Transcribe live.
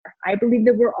I believe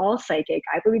that we're all psychic.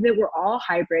 I believe that we're all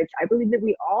hybrids. I believe that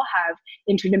we all have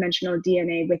interdimensional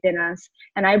DNA within us.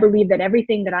 And I believe that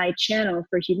everything that I channel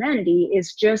for humanity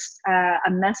is just a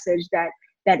message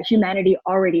that humanity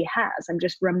already has. I'm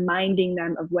just reminding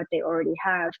them of what they already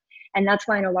have. And that's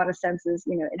why in a lot of senses,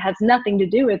 it has nothing to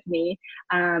do with me.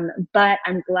 But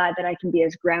I'm glad that I can be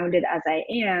as grounded as I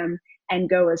am and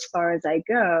go as far as I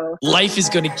go. Life is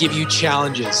going to give you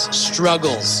challenges,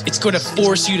 struggles. It's going to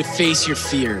force you to face your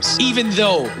fears. Even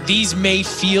though these may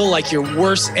feel like your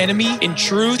worst enemy, in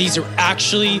truth, these are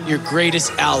actually your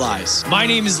greatest allies. My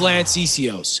name is Lance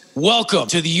Essios. Welcome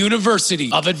to the University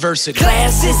of Adversity.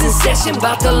 Class is in session,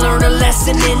 about to learn a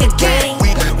lesson in the game.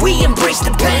 We embrace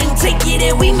the pain, take it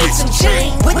and we make some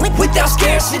change. Without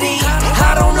scarcity,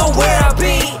 I don't know where I'll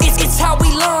be. It's how we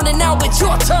learn, and now it's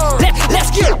your turn.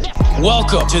 Let's get.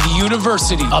 Welcome to the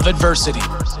University of Adversity.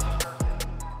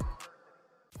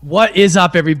 What is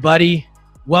up, everybody?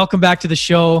 Welcome back to the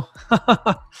show.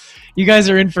 You guys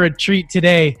are in for a treat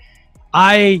today.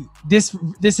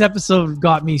 This episode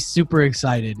got me super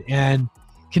excited, and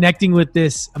connecting with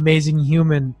this amazing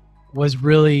human was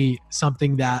really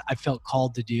something that I felt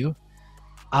called to do.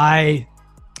 I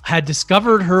had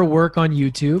discovered her work on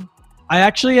YouTube. I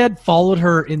actually had followed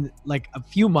her in like a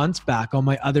few months back on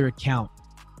my other account.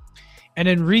 And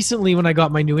then recently when I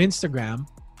got my new Instagram,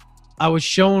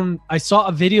 I saw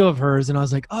a video of hers and I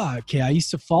was like, oh, okay, I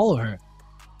used to follow her.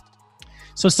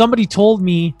 So somebody told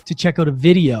me to check out a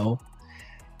video,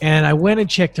 and I went and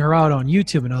checked her out on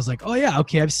YouTube, and I was like, oh yeah,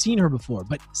 okay, I've seen her before.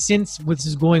 But since what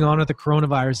is going on with the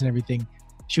coronavirus and everything,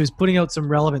 she was putting out some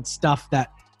relevant stuff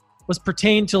that was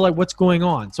pertained to like what's going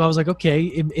on. So I was like, okay,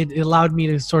 it allowed me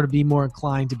to sort of be more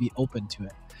inclined to be open to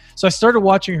it. So I started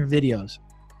watching her videos,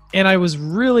 and I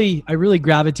really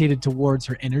gravitated towards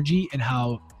her energy and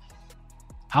how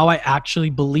I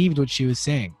actually believed what she was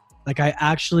saying. Like, I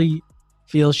actually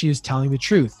feel she was telling the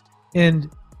truth.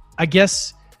 And I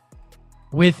guess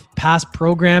with past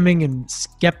programming and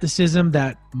skepticism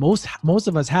that most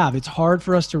of us have, it's hard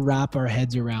for us to wrap our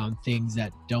heads around things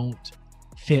that don't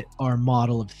fit our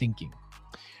model of thinking,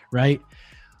 right?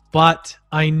 But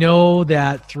I know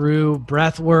that through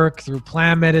breath work, through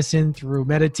plant medicine, through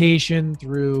meditation,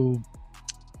 through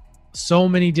so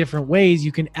many different ways,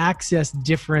 you can access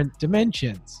different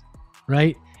dimensions,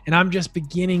 right? And I'm just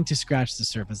beginning to scratch the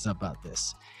surface about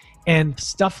this. And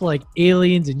stuff like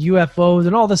aliens and UFOs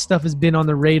and all this stuff has been on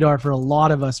the radar for a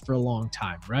lot of us for a long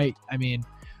time, right? I mean,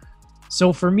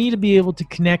 so for me to be able to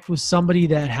connect with somebody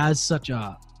that has such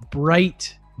a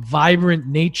bright, vibrant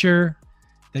nature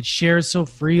that shares so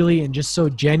freely and just so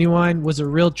genuine was a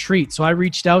real treat. So I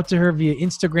reached out to her via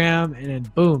Instagram, and then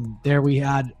boom, there we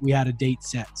had a date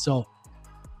set. So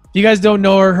if you guys don't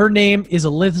know her name is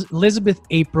Elizabeth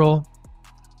April.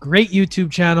 Great YouTube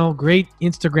channel, great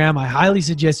Instagram. I highly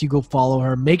suggest you go follow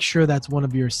her. Make sure that's one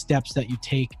of your steps that you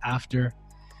take after.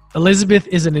 Elizabeth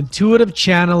is an intuitive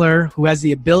channeler who has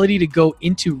the ability to go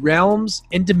into realms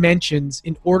and dimensions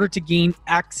in order to gain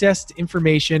access to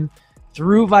information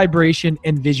through vibration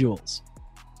and visuals.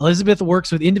 Elizabeth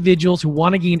works with individuals who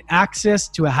want to gain access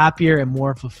to a happier and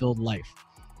more fulfilled life.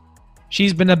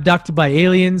 She's been abducted by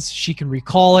aliens. She can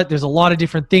recall it. There's a lot of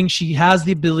different things. She has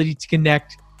the ability to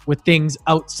connect with things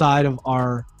outside of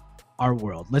our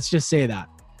world. Let's just say that.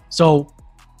 So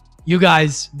you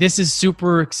guys, this is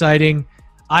super exciting.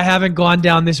 I haven't gone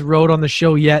down this road on the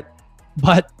show yet,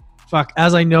 but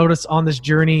as I notice on this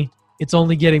journey, it's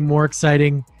only getting more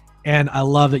exciting. And I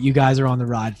love that you guys are on the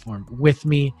ride with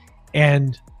me.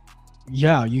 And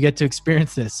yeah, you get to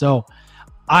experience this. So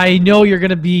I know you're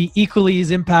going to be equally as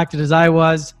impacted as I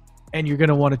was, and you're going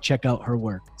to want to check out her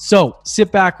work. So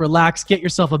sit back, relax, get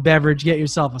yourself a beverage, get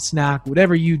yourself a snack,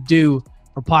 whatever you do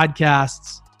for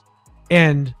podcasts,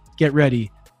 and get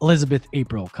ready. Elizabeth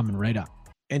April coming right up.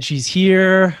 And she's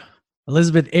here.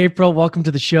 Elizabeth April, welcome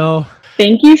to the show.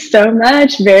 Thank you so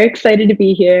much. Very excited to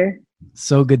be here.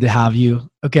 So good to have you.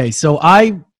 Okay, so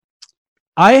I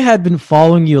had been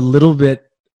following you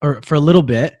for a little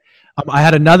bit. I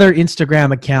had another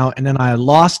Instagram account, and then I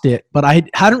lost it, but I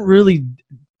haven't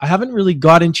really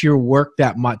got into your work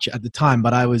that much at the time,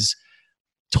 but I was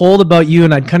told about you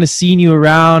and I'd kind of seen you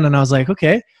around, and I was like,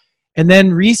 okay. And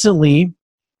then recently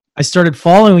I started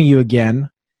following you again.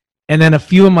 And then a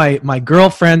few of my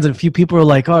girlfriends and a few people were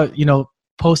like, oh,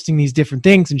 posting these different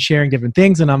things and sharing different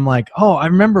things. And I'm like, oh, I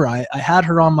remember I had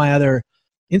her on my other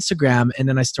Instagram. And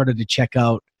then I started to check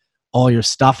out all your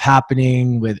stuff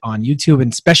happening on YouTube,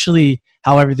 and especially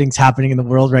how everything's happening in the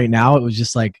world right now. It was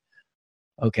just like,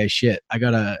 okay, shit,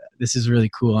 this is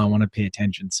really cool. I want to pay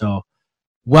attention. So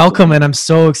welcome. And I'm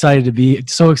so excited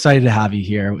to have you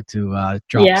here to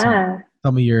drop some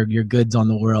some of your goods on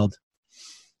the world.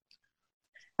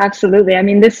 Absolutely. I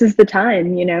mean, this is the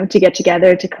time, to get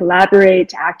together, to collaborate,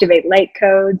 to activate light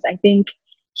codes. I think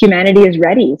humanity is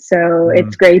ready. So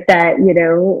it's great that,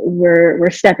 we're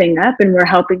stepping up and we're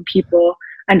helping people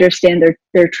understand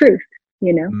their truth,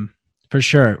 For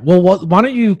sure. Well, why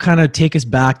don't you kind of take us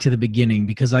back to the beginning,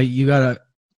 because you got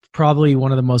probably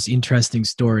one of the most interesting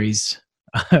stories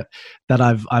that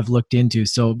I've looked into.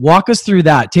 So walk us through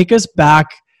that. Take us back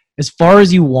as far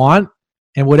as you want,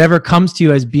 and whatever comes to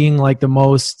you as being like the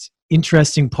most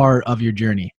interesting part of your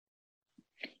journey.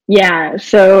 Yeah.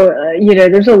 So,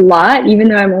 there's a lot, even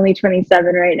though I'm only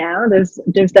 27 right now, there's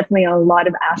definitely a lot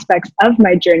of aspects of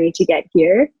my journey to get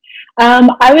here.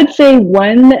 I would say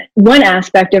one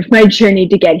aspect of my journey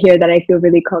to get here that I feel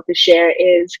really called to share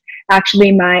is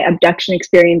actually my abduction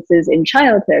experiences in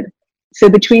childhood. So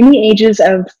between the ages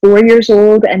of 4 years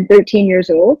old and 13 years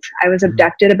old, I was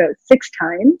abducted about 6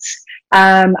 times.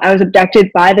 I was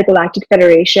abducted by the Galactic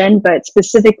Federation, but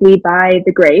specifically by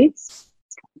the Greys.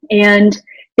 And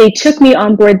they took me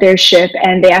on board their ship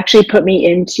and they actually put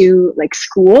me into like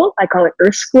school. I call it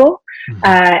Earth School.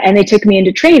 And they took me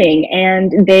into training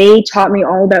and they taught me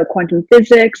all about quantum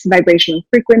physics, vibrational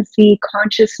frequency,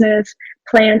 consciousness,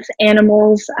 plants,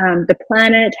 animals, the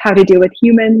planet, how to deal with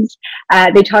humans.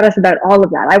 They taught us about all of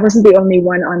that. I wasn't the only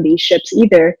one on these ships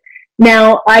either.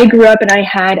 Now, I grew up and I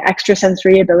had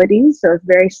extrasensory abilities, so I was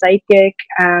very psychic.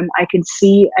 I could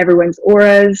see everyone's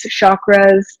auras,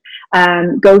 chakras,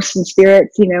 ghosts and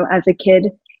spirits, as a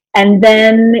kid. And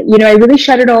then, I really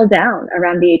shut it all down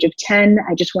around the age of 10.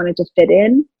 I just wanted to fit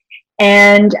in.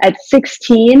 And at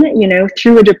 16,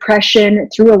 through a depression,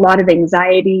 through a lot of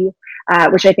anxiety,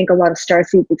 which I think a lot of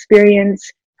starseeds experience,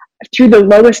 through the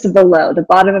lowest of the low, the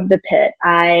bottom of the pit,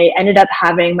 I ended up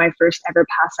having my first ever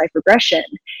past life regression.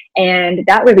 And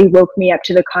that really woke me up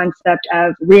to the concept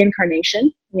of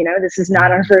reincarnation. This is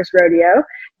not our first rodeo,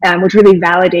 which really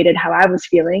validated how I was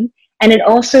feeling. And it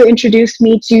also introduced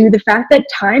me to the fact that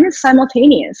time is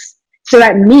simultaneous. So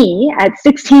at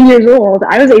 16 years old,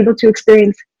 I was able to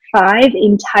experience 5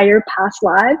 entire past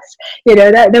lives.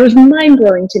 That was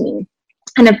mind-blowing to me.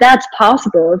 And if that's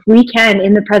possible, if we can,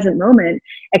 in the present moment,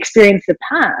 experience the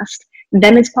past,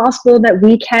 then it's possible that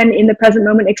we can, in the present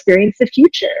moment, experience the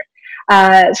future.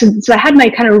 So I had my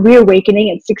kind of reawakening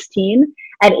at 16.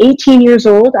 At 18 years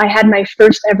old, I had my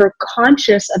first ever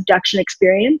conscious abduction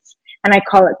experience. And I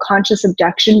call it conscious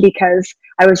abduction because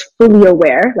I was fully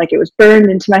aware, like it was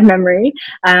burned into my memory,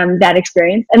 that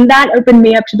experience. And that opened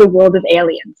me up to the world of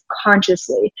aliens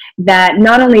consciously, that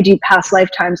not only do past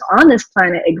lifetimes on this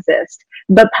planet exist,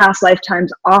 but past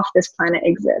lifetimes off this planet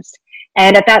exist.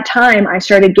 And at that time, I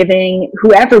started giving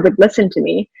whoever would listen to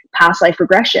me past life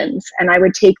regressions. And I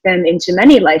would take them into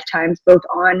many lifetimes, both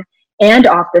on and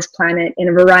off this planet in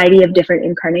a variety of different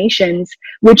incarnations,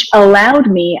 which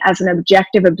allowed me as an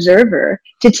objective observer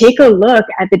to take a look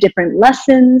at the different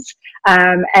lessons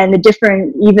and the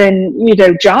different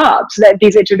jobs that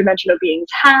these interdimensional beings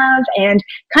have, and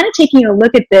kind of taking a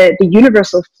look at the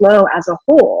universal flow as a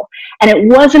whole. And it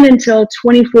wasn't until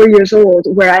 24 years old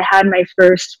where I had my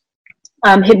first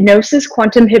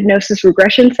quantum hypnosis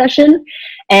regression session.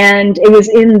 And it was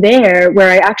in there where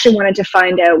I actually wanted to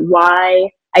find out why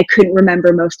I couldn't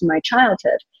remember most of my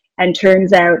childhood. And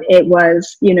turns out it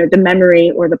was, the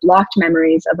memory or the blocked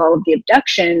memories of all of the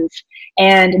abductions.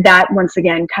 And that once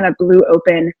again kind of blew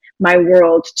open my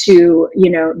world to,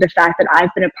 the fact that I've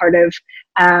been a part of,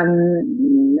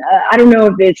 I don't know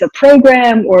if it's a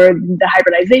program or the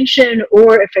hybridization,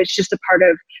 or if it's just a part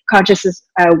of consciousness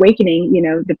awakening,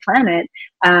 the planet.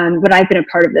 But I've been a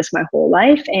part of this my whole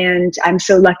life. And I'm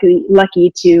so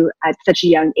lucky to, at such a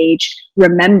young age,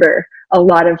 remember a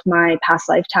lot of my past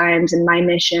lifetimes and my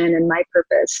mission and my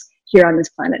purpose here on this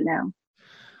planet now.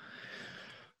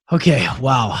 Okay.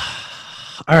 Wow.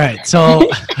 All right.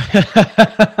 So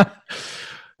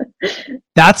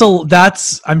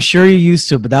that's, I'm sure you're used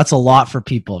to it, but that's a lot for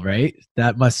people, right?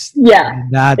 Is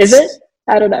it?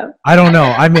 I don't know.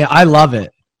 I mean, I love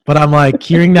it, but I'm like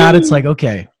hearing that, it's like,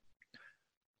 okay.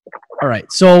 All right.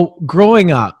 So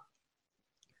growing up,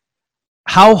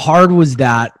 how hard was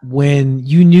that when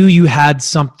you knew you had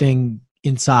something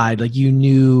inside? Like you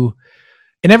knew,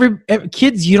 and every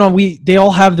kids, they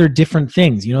all have their different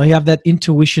things. They have that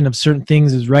intuition of certain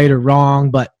things is right or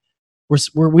wrong, but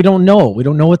we don't know. We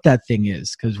don't know what that thing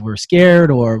is because we're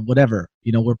scared or whatever.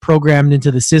 We're programmed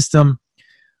into the system.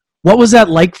 What was that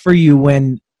like for you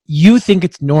when you think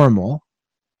it's normal?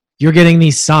 You're getting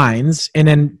these signs, and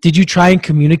then did you try and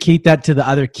communicate that to the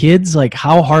other kids? Like,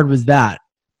 how hard was that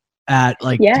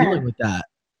dealing with that?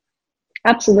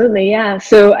 Absolutely. Yeah.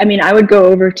 So, I mean, I would go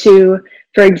over to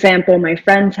for example, my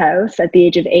friend's house at the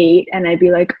age of 8, and I'd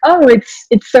be like, "Oh, it's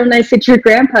so nice that your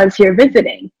grandpa's here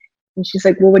visiting." And she's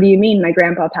like, "Well, what do you mean? My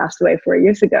grandpa passed away 4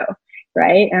 years ago."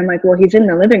 Right? And I'm like, "Well, he's in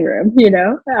the living room, you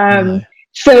know?"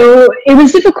 So it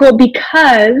was difficult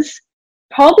because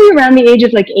probably around the age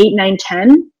of like 8, 9,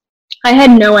 10, I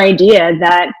had no idea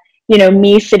that, you know,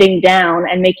 me sitting down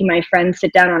and making my friend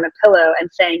sit down on a pillow and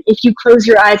saying, "If you close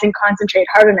your eyes and concentrate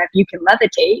hard enough, you can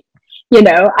levitate." You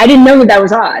know, I didn't know that that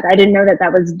was odd. I didn't know that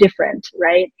that was different,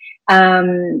 right?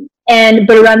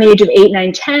 But around the age of 8,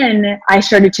 9, 10, I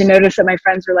started to notice that my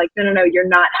friends were like, "No, no, no, you're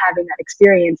not having that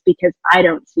experience because I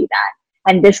don't see that.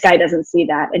 And this guy doesn't see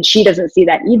that. And she doesn't see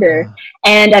that either."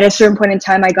 And at a certain point in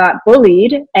time, I got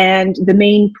bullied. And the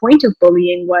main point of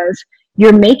bullying was,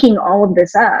 you're making all of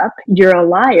this up. You're a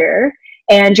liar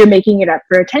and you're making it up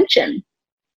for attention.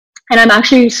 And I'm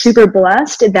actually super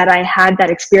blessed that I had that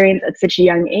experience at such a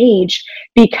young age,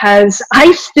 because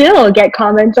I still get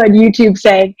comments on YouTube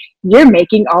saying, "You're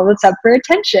making all this up for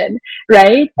attention,"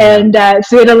 right? And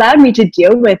so it allowed me to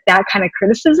deal with that kind of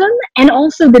criticism, and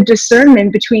also the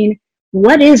discernment between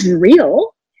what is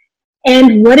real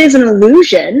and what is an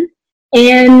illusion,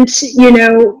 and, you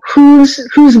know, who's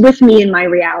with me in my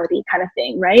reality, kind of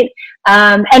thing, right?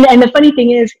 And the funny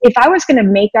thing is, if I was going to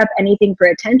make up anything for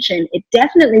attention, it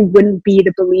definitely wouldn't be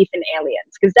the belief in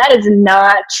aliens, because that is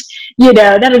not, you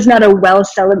know, that is not a well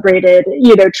celebrated,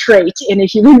 you know, trait in a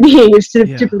human being, is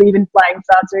to believe in flying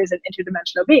saucers and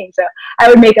interdimensional beings. So I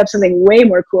would make up something way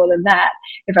more cool than that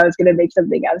if I was going to make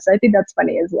something up. So I think that's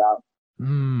funny as well.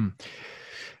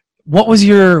 What was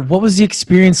the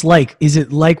experience like? Is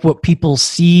it like what people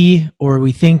see or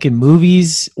we think in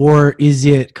movies, or is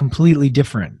it completely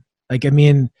different? Like, I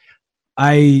mean,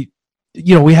 we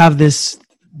have this,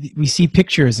 we see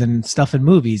pictures and stuff in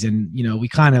movies, and, you know, we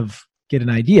kind of get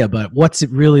an idea, but what's it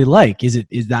really like?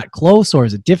 Is that close, or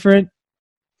is it different?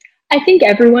 I think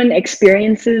everyone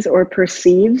experiences or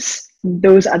perceives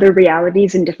those other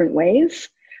realities in different ways.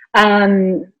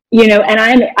 You know,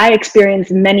 and I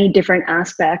experience many different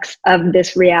aspects of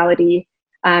this reality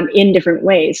in different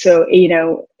ways. So, you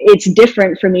know, it's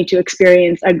different for me to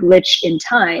experience a glitch in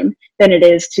time than it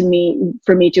is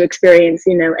for me to experience,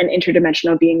 you know, an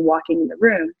interdimensional being walking in the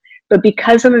room. But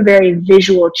because I'm a very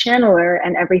visual channeler,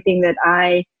 and everything that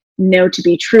I know to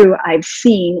be true, I've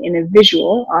seen in a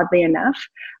visual, oddly enough,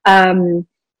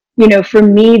 you know, for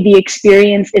me, the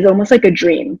experience is almost like a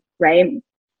dream, right?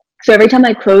 So every time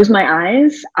I close my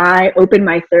eyes, I open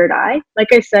my third eye. Like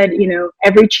I said, you know,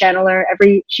 every channeler,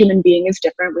 every human being is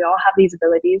different. We all have these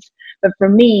abilities. But for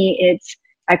me, it's,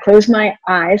 I close my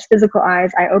eyes, physical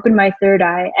eyes, I open my third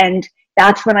eye, and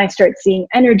that's when I start seeing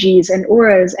energies and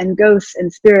auras and ghosts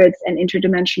and spirits and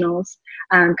interdimensionals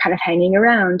kind of hanging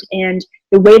around. And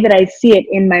the way that I see it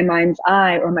in my mind's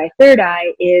eye, or my third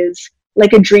eye, is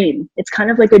like a dream. It's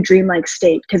kind of like a dreamlike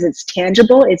state, because it's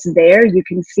tangible, it's there, you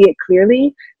can see it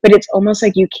clearly, but it's almost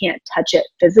like you can't touch it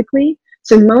physically.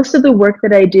 So most of the work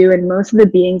that I do, and most of the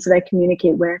beings that I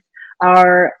communicate with,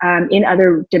 are in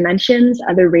other dimensions,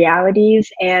 other realities,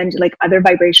 and like other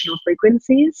vibrational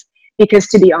frequencies. Because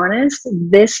to be honest,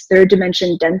 this third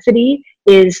dimension density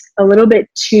is a little bit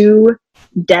too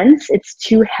dense, it's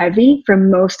too heavy for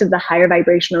most of the higher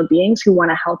vibrational beings who want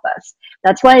to help us.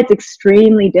 That's why it's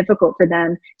extremely difficult for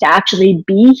them to actually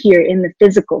be here in the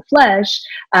physical flesh,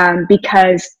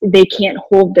 because they can't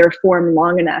hold their form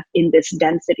long enough in this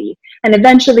density. And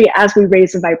eventually, as we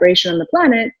raise the vibration on the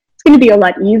planet, it's going to be a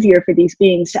lot easier for these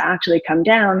beings to actually come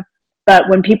down. But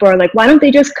when people are like, "Why don't they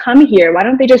just come here? Why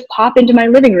don't they just pop into my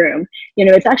living room?" You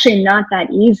know, it's actually not that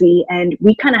easy. And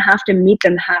we kind of have to meet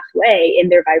them halfway in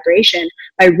their vibration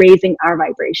by raising our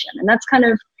vibration. And that's kind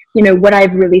of, you know, what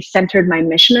I've really centered my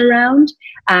mission around.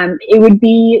 It would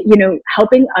be, you know,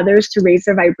 helping others to raise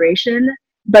their vibration,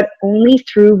 but only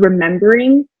through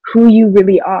remembering who you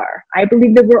really are. I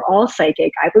believe that we're all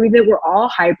psychic. I believe that we're all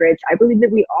hybrids. I believe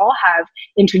that we all have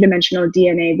interdimensional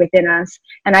DNA within us.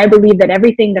 And I believe that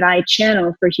everything that I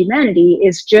channel for humanity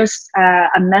is just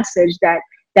a message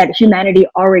that humanity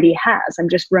already has. I'm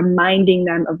just reminding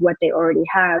them of what they already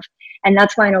have. And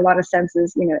that's why in a lot of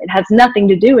senses, you know, it has nothing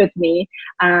to do with me,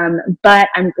 but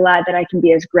I'm glad that I can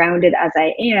be as grounded as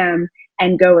I am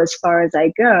and go as far as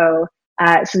I go,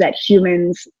 so that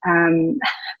humans,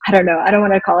 I don't know, I don't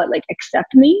want to call it like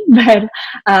accept me, but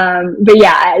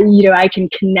yeah, you know, I can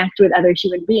connect with other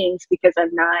human beings because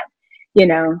I'm not, you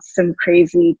know, some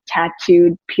crazy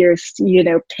tattooed, pierced, you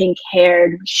know, pink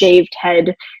haired, shaved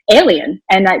head alien.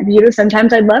 And you know,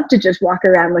 sometimes I'd love to just walk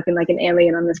around looking like an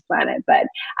alien on this planet, but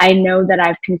I know that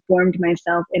I've conformed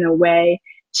myself in a way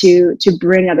to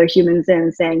bring other humans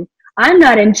in, saying, I'm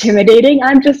not intimidating.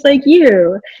 I'm just like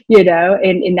you, in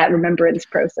that remembrance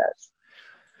process.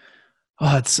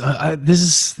 Oh, it's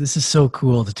this is so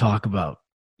cool to talk about,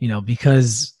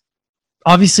 because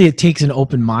obviously it takes an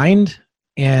open mind,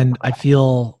 and I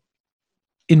feel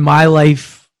in my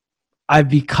life I've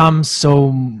become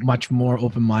so much more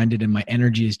open-minded, and my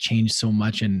energy has changed so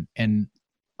much, and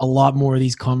a lot more of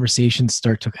these conversations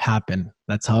start to happen.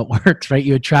 That's how it works, right?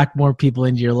 You attract more people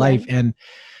into your life, and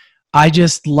I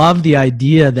just love the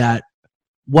idea that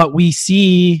what we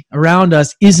see around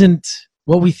us isn't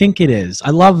what we think it is.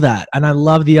 I love that. And I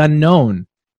love the unknown,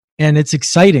 and it's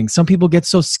exciting. Some people get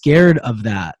so scared of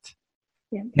that.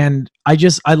 Yeah. And I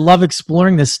love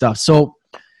exploring this stuff. So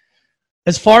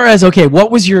as far as, okay,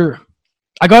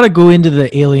 I got to go into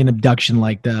the alien abduction,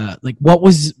 what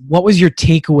was your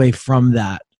takeaway from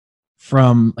that?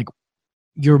 From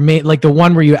the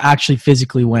one where you actually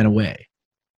physically went away?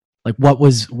 Like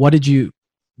what did you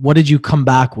come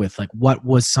back with? Like, what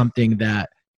was something that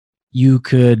you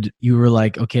were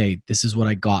like, okay, this is what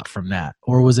I got from that?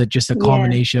 Or was it just a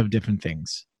combination of different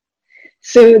things?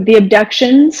 So the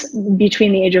abductions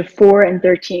between the age of 4 and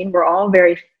 13 were all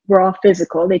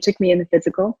physical. They took me in the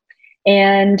physical.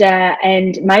 And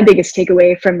my biggest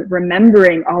takeaway from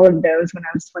remembering all of those when I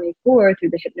was 24 through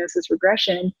the hypnosis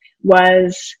regression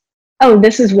was, oh,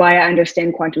 this is why I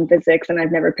understand quantum physics, and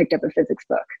I've never picked up a physics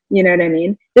book. You know what I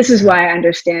mean? This is why I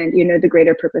understand, the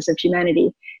greater purpose of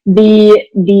humanity.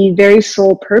 The very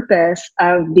sole purpose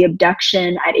of the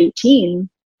abduction at 18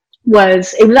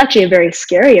 was actually a very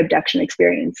scary abduction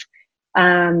experience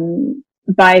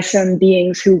by some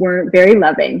beings who weren't very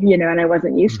loving, and I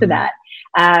wasn't used to that.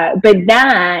 But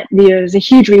there's a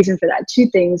huge reason for that. Two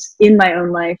things in my own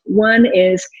life. One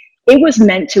is, it was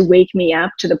meant to wake me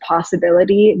up to the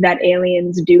possibility that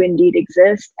aliens do indeed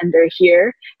exist and they're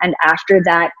here. And after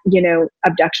that,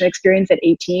 abduction experience at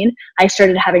 18, I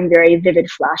started having very vivid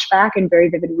flashback and very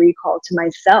vivid recall to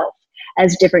myself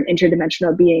as different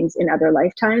interdimensional beings in other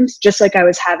lifetimes, just like I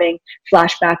was having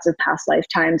flashbacks of past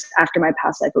lifetimes after my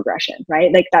past life regression,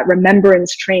 right? Like that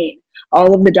remembrance train,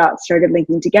 all of the dots started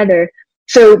linking together.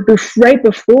 So right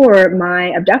before my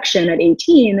abduction at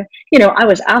 18, I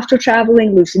was astral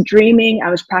traveling, lucid dreaming. I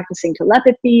was practicing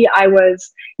telepathy. I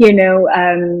was,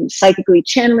 psychically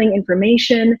channeling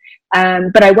information,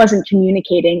 but I wasn't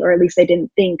communicating, or at least I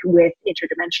didn't think, with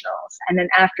interdimensionals. And then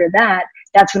after that,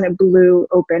 that's when it blew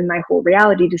open my whole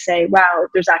reality to say, wow,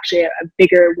 there's actually a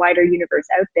bigger, wider universe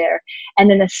out there. And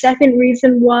then the second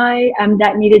reason why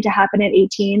that needed to happen at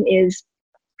 18 is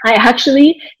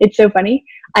it's so funny.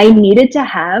 I needed to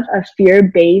have a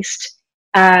fear-based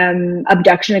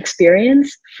abduction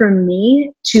experience for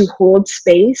me to hold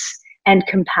space and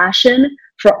compassion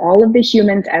for all of the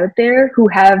humans out there who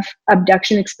have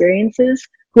abduction experiences,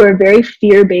 who are very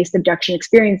fear-based abduction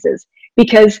experiences,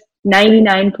 because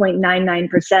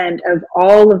 99.99% of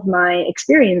all of my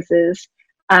experiences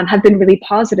have been really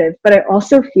positive. But I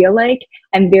also feel like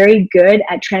I'm very good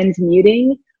at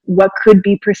transmuting what could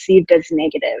be perceived as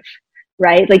negative,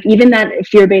 right? Like even that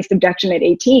fear-based abduction at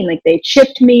 18, like they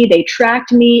chipped me, they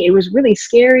tracked me. It was really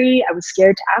scary. I was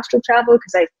scared to astral travel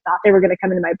because I thought they were going to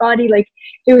come into my body. Like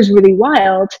it was really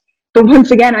wild. But once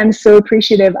again, I'm so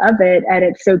appreciative of it, and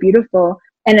it's so beautiful.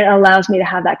 And it allows me to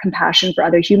have that compassion for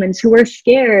other humans who are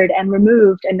scared and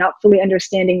removed and not fully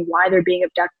understanding why they're being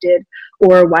abducted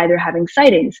or why they're having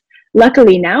sightings.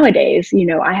 Luckily nowadays,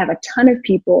 I have a ton of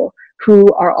people who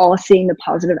are all seeing the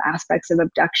positive aspects of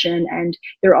abduction, and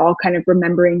they're all kind of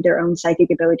remembering their own psychic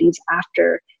abilities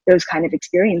after those kind of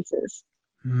experiences.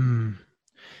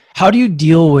 How do you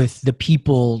deal with the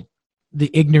people,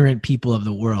 the ignorant people of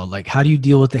the world? Like, how do you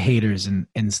deal with the haters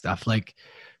and stuff? Like,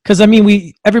 because I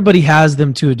mean, everybody has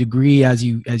them to a degree as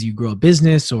you grow a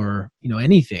business or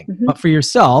anything. Mm-hmm. But for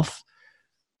yourself,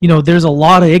 there's a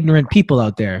lot of ignorant people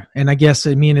out there, and I guess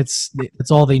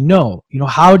it's all they know.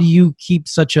 How do you keep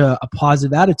such a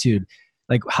positive attitude?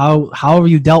 Like how have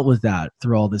you dealt with that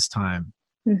through all this time?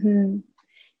 Mm-hmm.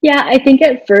 Yeah, I think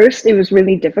at first it was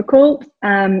really difficult,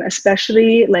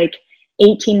 especially like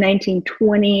 18, 19,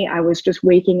 20. I was just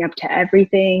waking up to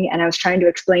everything, and I was trying to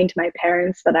explain to my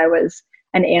parents that I was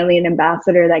an alien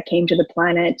ambassador that came to the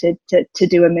planet to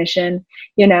do a mission,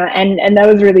 and that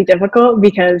was really difficult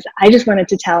because I just wanted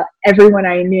to tell everyone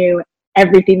I knew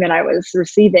everything that I was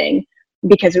receiving,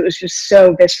 because it was just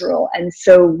so visceral and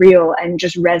so real and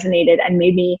just resonated and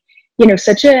made me,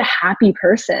 such a happy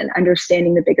person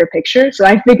understanding the bigger picture. So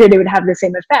I figured it would have the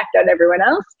same effect on everyone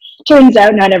else. Turns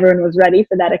out not everyone was ready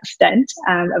for that extent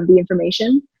of the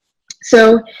information.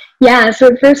 So at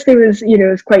first it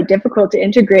was quite difficult to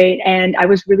integrate, and I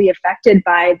was really affected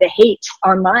by the hate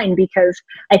online because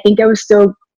I think I was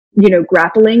still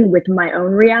grappling with my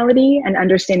own reality and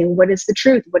understanding what is the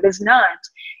truth, what is not.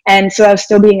 And so I was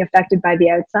still being affected by the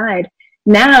outside.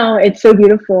 Now it's so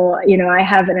beautiful. I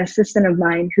have an assistant of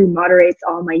mine who moderates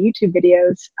all my YouTube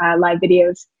videos, live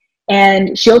videos.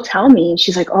 And she'll tell me,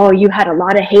 she's like, oh, you had a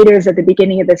lot of haters at the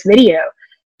beginning of this video.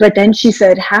 But then she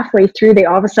said halfway through, they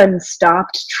all of a sudden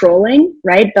stopped trolling,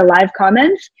 right? The live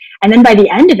comments. And then by the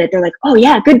end of it, they're like, oh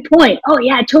yeah, good point. Oh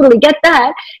yeah, I totally get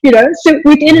that. So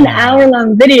within an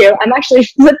hour-long video, I'm actually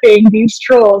flipping these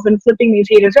trolls and flipping these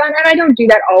haters around. And I don't do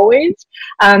that always.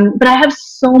 But I have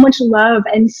so much love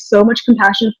and so much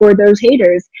compassion for those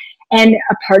haters. And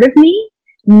a part of me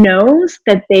knows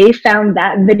that they found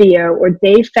that video, or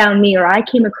they found me, or I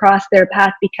came across their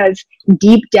path because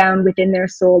deep down within their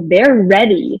soul, they're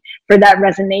ready for that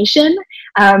resonation.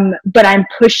 But I'm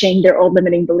pushing their old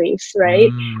limiting beliefs, right?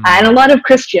 And a lot of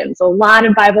Christians, a lot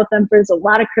of Bible thumpers, a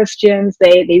lot of Christians,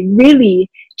 they really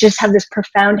just have this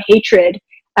profound hatred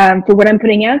for what I'm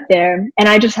putting out there. And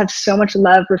I just have so much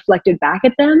love reflected back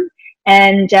at them.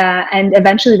 And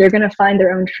eventually they're going to find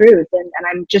their own truth. And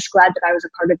I'm just glad that I was a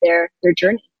part of their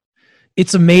journey.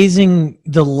 It's amazing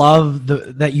the love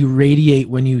that you radiate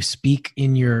when you speak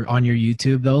on your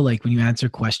YouTube, though. Like when you answer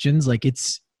questions, like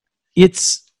it's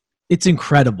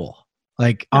incredible.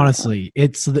 Like honestly,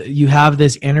 you have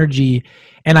this energy,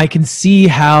 and I can see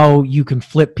how you can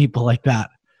flip people like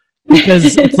that,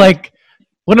 because it's like,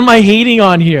 what am I hating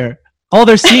on here? All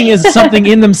they're seeing is something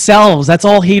in themselves. That's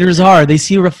all haters are. They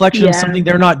see a reflection of something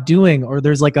they're not doing, or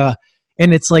there's and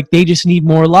it's like they just need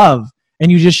more love, and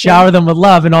you just shower them with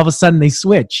love, and all of a sudden they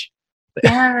switch.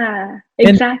 Yeah,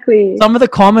 exactly. And some of the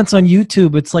comments on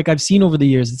YouTube, it's like I've seen over the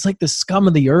years, it's like the scum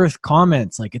of the earth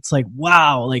comments. Like it's like,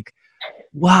 wow,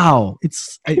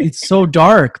 it's so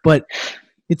dark, but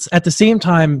it's at the same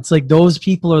time, it's like those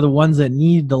people are the ones that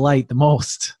need the light the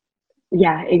most.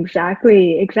 Yeah,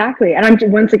 exactly. And I'm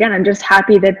just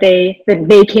happy that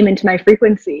they came into my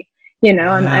frequency.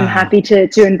 I'm happy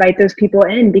to invite those people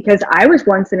in, because I was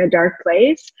once in a dark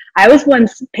place. I was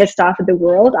once pissed off at the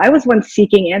world. I was once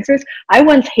seeking answers. I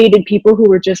once hated people who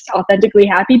were just authentically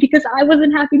happy because I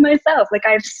wasn't happy myself. Like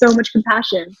I have so much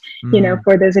compassion,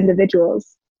 for those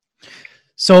individuals.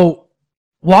 So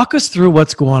walk us through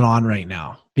what's going on right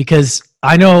now, because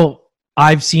I know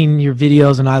I've seen your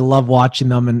videos and I love watching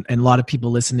them, and a lot of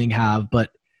people listening have, but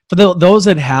for those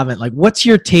that haven't, like, what's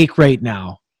your take right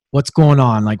now? What's going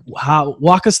on? Like,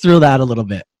 walk us through that a little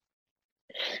bit.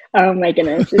 Oh my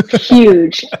goodness. It's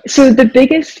huge. So the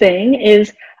biggest thing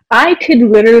is I could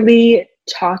literally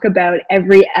talk about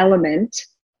every element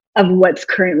of what's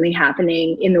currently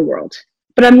happening in the world,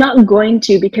 but I'm not going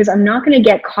to, because I'm not going to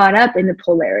get caught up in the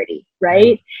polarity,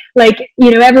 right? Like,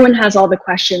 everyone has all the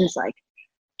questions like,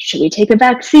 should we take a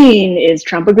vaccine? Is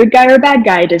Trump a good guy or a bad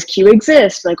guy? Does Q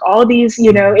exist? Like all these,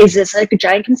 is this like a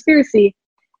giant conspiracy?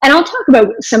 And I'll talk about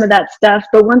some of that stuff.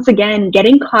 But once again,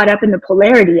 getting caught up in the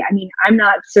polarity, I'm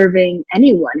not serving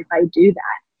anyone if I do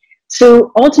that.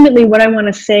 So ultimately what I want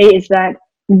to say is that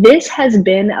this has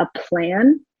been a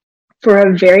plan for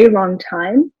a very long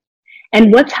time.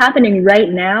 And what's happening right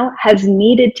now has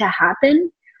needed to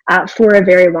happen for a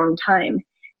very long time.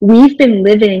 We've been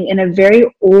living in a very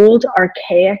old,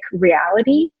 archaic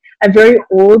reality, a very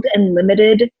old and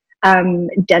limited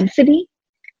density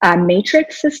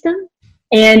matrix system.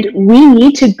 And we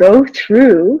need to go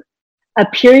through a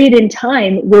period in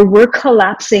time where we're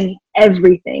collapsing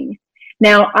everything.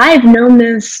 Now, I've known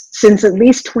this since at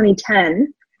least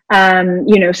 2010,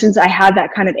 since I had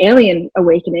that kind of alien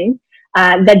awakening,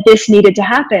 that this needed to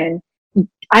happen.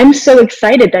 I'm so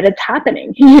excited that it's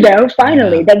happening,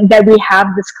 finally, that we have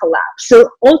this collapse. So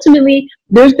ultimately,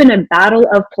 there's been a battle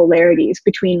of polarities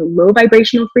between low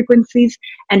vibrational frequencies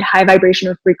and high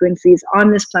vibrational frequencies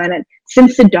on this planet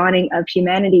since the dawning of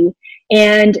humanity.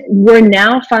 And we're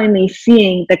now finally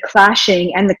seeing the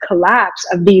clashing and the collapse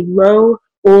of the low,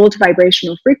 old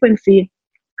vibrational frequency.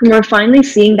 And we're finally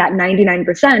seeing that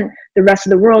 99%, the rest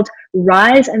of the world,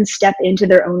 rise and step into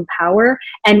their own power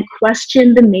and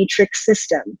question the matrix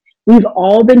system. We've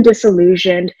all been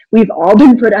disillusioned. We've all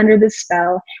been put under the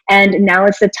spell. And now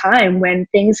it's the time when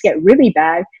things get really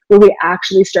bad, where we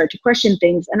actually start to question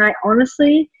things. And I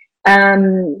honestly, I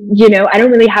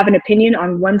don't really have an opinion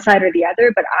on one side or the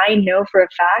other, but I know for a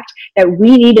fact that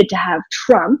we needed to have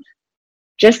Trump,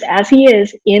 just as he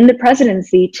is in the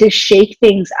presidency, to shake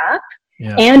things up.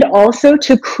 Yeah. And also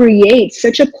to create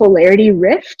such a polarity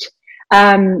rift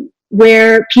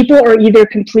where people are either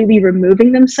completely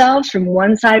removing themselves from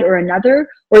one side or another,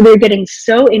 or they're getting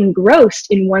so engrossed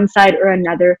in one side or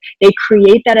another, they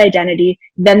create that identity,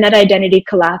 then that identity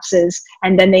collapses,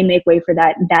 and then they make way for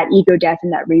that ego death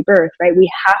and that rebirth, right?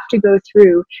 We have to go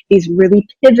through these really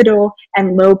pivotal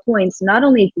and low points, not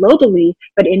only globally,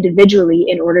 but individually,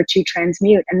 in order to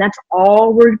transmute. And that's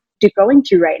all we're going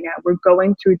through right now. We're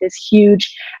going through this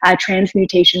huge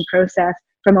transmutation process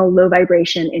from a low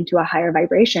vibration into a higher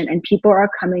vibration. And people are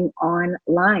coming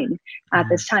online at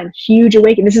this time. Huge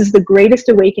awakening. This is the greatest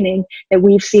awakening that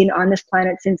we've seen on this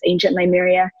planet since ancient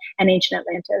Lemuria and ancient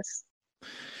Atlantis.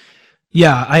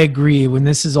 Yeah, I agree. When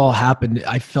this has all happened,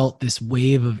 I felt this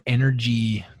wave of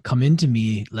energy come into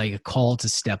me, like a call to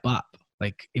step up.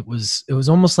 Like it was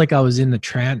almost like I was in the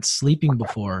trance sleeping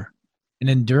before. And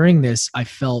then during this, I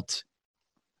felt,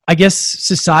 I guess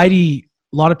society,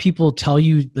 a lot of people tell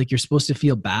you like you're supposed to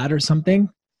feel bad or something.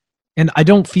 And I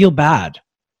don't feel bad.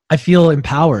 I feel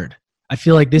empowered. I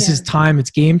feel like this is time. It's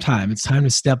game time. It's time to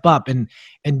step up and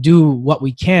do what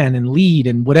we can and lead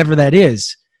and whatever that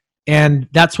is. And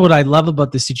that's what I love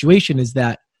about this situation, is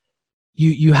that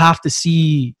you have to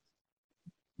see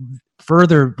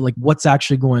further like what's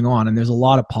actually going on. And there's a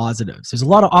lot of positives. There's a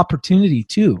lot of opportunity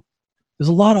too. There's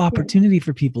a lot of opportunity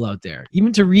for people out there,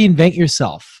 even to reinvent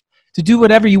yourself, to do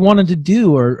whatever you wanted to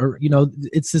do, or you know,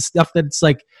 it's this stuff that's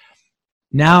like,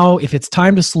 now if it's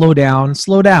time to slow down,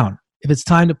 slow down. If it's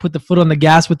time to put the foot on the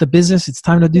gas with the business, it's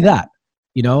time to do that,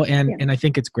 you know, and I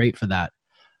think it's great for that.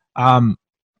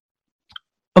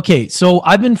 Okay, so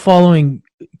I've been following,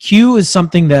 Q is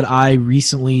something that I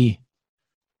recently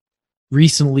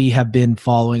have been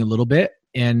following a little bit,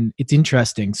 and it's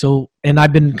interesting. So, and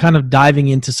I've been kind of diving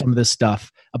into some of this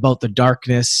stuff about the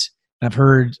darkness. I've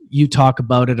heard you talk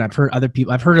about it. I've heard other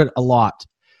people, I've heard it a lot.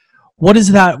 What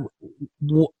is that?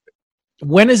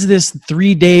 When is this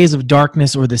 3 days of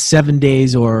darkness or the 7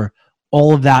 days or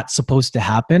all of that supposed to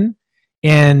happen?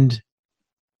 And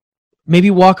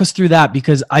maybe walk us through that,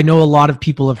 because I know a lot of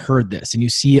people have heard this and you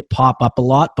see it pop up a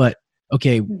lot, but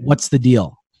okay, what's the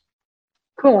deal?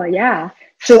 Cool. Yeah.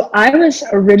 So I was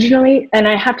originally, and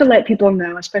I have to let people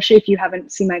know, especially if you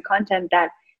haven't seen my content, that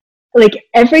like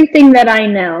everything that I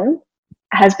know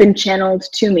has been channeled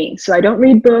to me. So I don't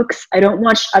read books. I don't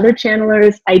watch other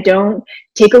channelers. I don't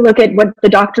take a look at what the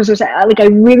doctors are saying. Like I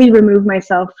really remove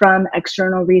myself from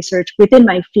external research within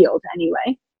my field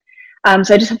anyway.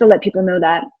 So I just have to let people know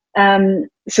that.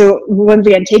 So once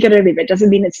again, take it or leave it. Doesn't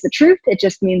mean it's the truth. It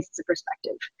just means it's a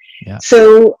perspective. Yeah.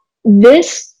 So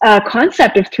this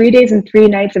concept of 3 days and 3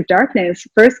 nights of darkness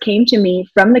first came to me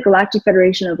from the Galactic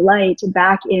Federation of Light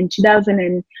back in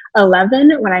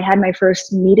 2011 when I had my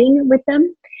first meeting with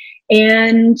them.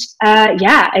 And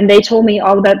and they told me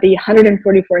all about the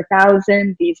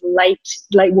 144,000, these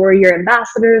light warrior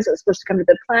ambassadors that were supposed to come to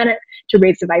the planet to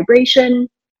raise the vibration.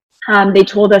 They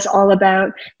told us all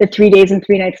about the 3 days and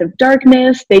 3 nights of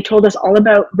darkness. They told us all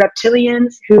about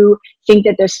reptilians who think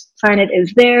that this planet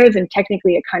is theirs, and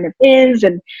technically it kind of is.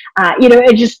 And,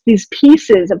 it just these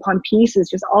pieces upon pieces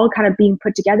just all kind of being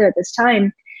put together at this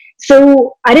time.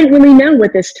 So I didn't really know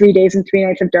what this 3 days and 3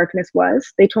 nights of darkness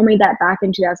was. They told me that back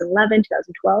in 2011,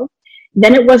 2012.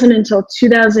 Then it wasn't until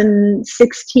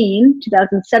 2016,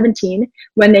 2017,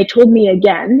 when they told me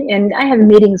again, and I have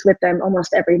meetings with them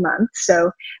almost every month. So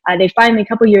they finally, a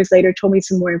couple years later, told me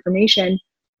some more information.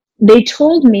 They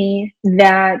told me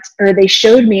that, or they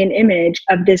showed me an image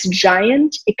of this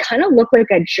giant, it kind of looked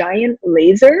like a giant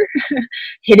laser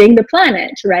hitting the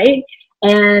planet, right?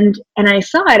 And I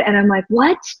saw it and I'm like,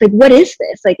 what? Like, what is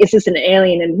this? Like, is this an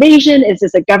alien invasion? Is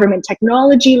this a government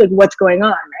technology? Like, what's going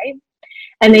on, right?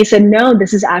 And they said, no,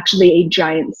 this is actually a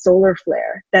giant solar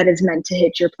flare that is meant to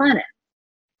hit your planet.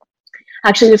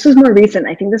 Actually, this was more recent.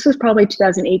 I think this was probably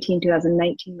 2018,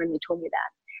 2019 when they told me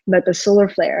that, about the solar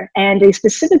flare. And they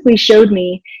specifically showed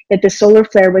me that the solar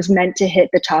flare was meant to hit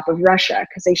the top of Russia,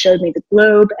 because they showed me the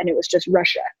globe and it was just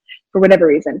Russia for whatever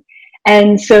reason.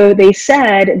 And so they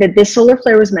said that this solar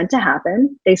flare was meant to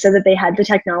happen. They said that they had the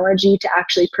technology to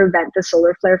actually prevent the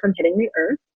solar flare from hitting the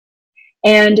Earth.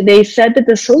 And they said that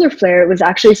the solar flare was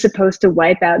actually supposed to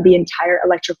wipe out the entire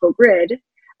electrical grid,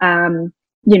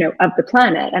 of the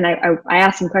planet. And I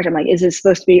asked them a question, I'm like, is it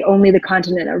supposed to be only the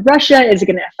continent of Russia? Is it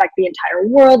going to affect the entire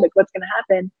world? Like, what's going to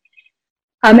happen?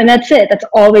 And that's it. That's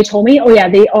all they told me. Oh yeah,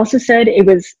 they also said it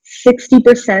was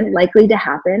 60% likely to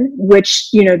happen, which,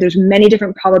 there's many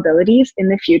different probabilities in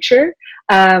the future.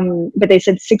 But they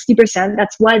said 60%.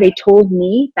 That's why they told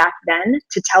me back then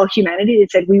to tell humanity. They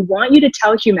said, we want you to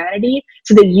tell humanity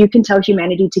so that you can tell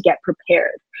humanity to get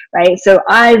prepared, right? So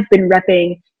I've been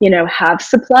repping, have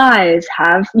supplies,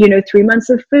 have, 3 months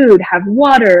of food, have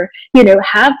water,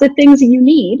 have the things that you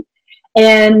need.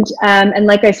 And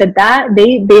like I said, that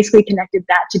they basically connected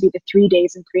that to be the 3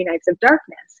 days and 3 nights of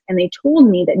darkness. And they told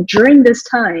me that during this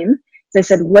time, so I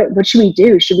said, what should we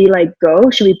do? Should we go?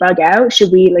 Should we bug out?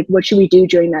 What should we do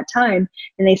during that time?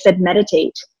 And they said,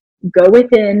 meditate, go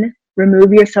within,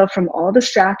 remove yourself from all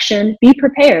distraction, be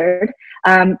prepared.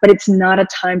 But it's not a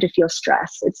time to feel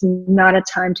stress. It's not a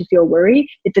time to feel worry.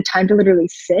 It's a time to literally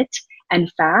sit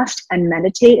and fast and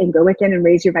meditate and go within and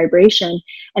raise your vibration.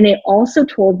 And they also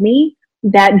told me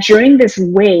that during this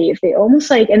wave, they almost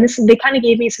they kind of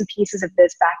gave me some pieces of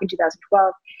this back in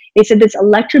 2012. They said this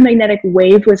electromagnetic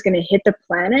wave was going to hit the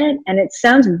planet, and it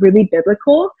sounds really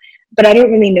biblical, but I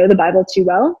don't really know the Bible too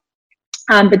well.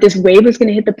 But this wave was going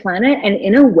to hit the planet, and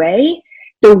in a way,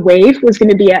 the wave was going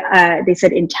to be, they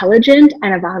said, intelligent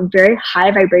and of a very high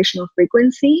vibrational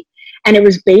frequency, and it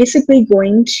was basically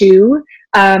going to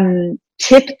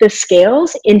tip the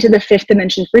scales into the 5th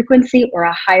dimension frequency or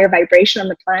a higher vibration on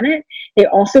the planet. They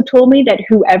also told me that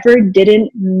whoever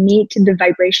didn't meet the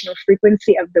vibrational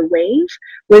frequency of the wave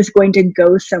was going to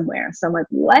go somewhere. So I'm like,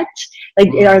 what?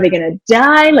 Are they going to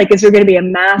die? Is there going to be a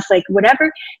mass,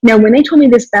 whatever? Now, when they told me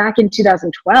this back in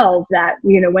 2012, that,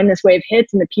 when this wave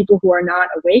hits and the people who are not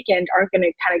awakened aren't going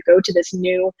to kind of go to this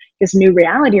new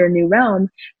reality or new realm,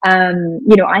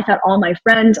 I thought all my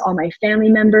friends, all my family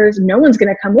members, no one's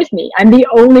going to come with me. I'm the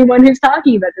only one who's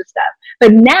talking about this stuff.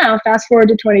 But now, fast forward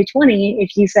to 2020,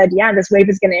 if you said, yeah, this wave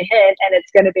is going to hit and it's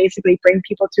going to basically bring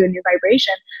people to a new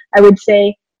vibration, I would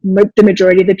say the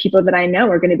majority of the people that I know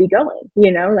are going to be going,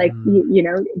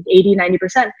 80,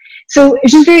 90%. So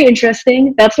it's just very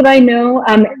interesting. That's what I know.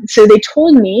 So they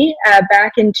told me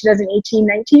back in 2018,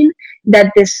 19,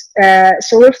 that this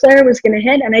solar flare was going to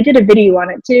hit, and I did a video on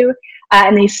it too.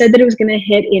 And they said that it was going to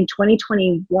hit in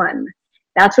 2021.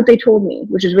 That's what they told me,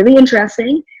 which is really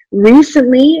interesting.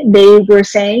 Recently, they were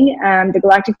saying, the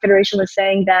Galactic Federation was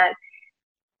saying that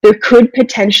there could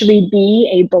potentially be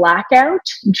a blackout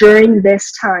during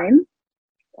this time.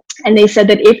 And they said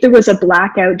that if there was a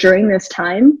blackout during this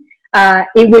time,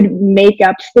 it would make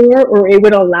up for, or it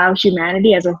would allow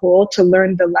humanity as a whole to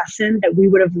learn the lesson that we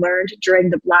would have learned during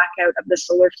the blackout of the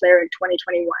solar flare in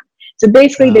 2021. So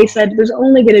basically, They said there's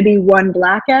only going to be one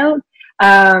blackout.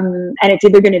 And it's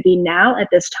either going to be now at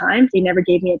this time, they never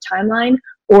gave me a timeline,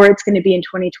 or it's going to be in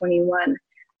 2021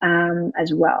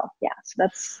 as well. Yeah, so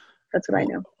that's what I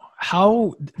know.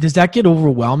 How does that get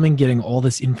overwhelming, getting all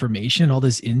this information, all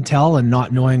this intel, and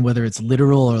not knowing whether it's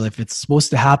literal or if it's supposed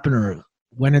to happen or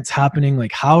when it's happening?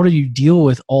 How do you deal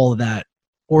with all of that?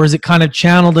 Or is it kind of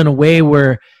channeled in a way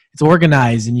where it's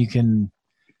organized and you can,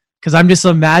 because I'm just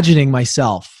imagining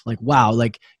myself, wow,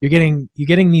 you're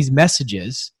getting these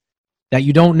messages that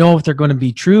you don't know if they're going to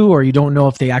be true, or you don't know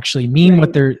if they actually mean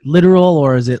what they're literal,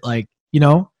 or is it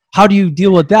how do you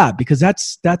deal with that? Because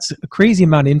that's a crazy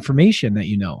amount of information that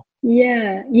you know.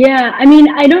 Yeah. I mean,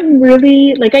 I don't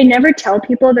really, I never tell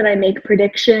people that I make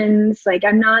predictions.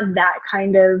 I'm not that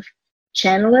kind of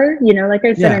channeler, like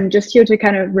I said, I'm just here to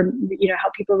kind of,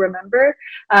 help people remember.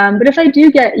 But if I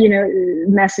do get,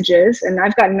 messages, and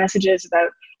I've gotten messages about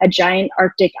a giant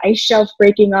Arctic ice shelf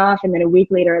breaking off, and then a week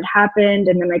later it happened,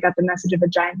 and then I got the message of a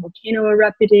giant volcano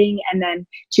erupting, and then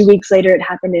 2 weeks later it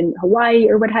happened in Hawaii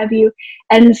or what have you.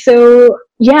 And so,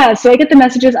 so I get the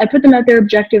messages, I put them out there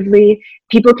objectively,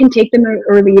 people can take them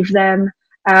or leave them.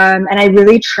 And I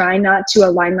really try not to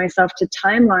align myself to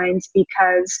timelines,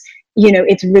 because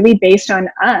it's really based on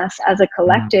us as a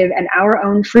collective and our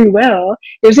own free will.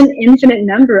 There's an infinite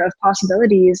number of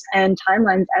possibilities and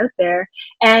timelines out there.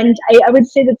 And I would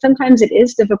say that sometimes it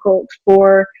is difficult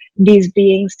for these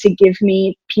beings to give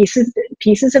me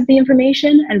pieces of the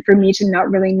information, and for me to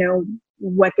not really know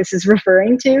what this is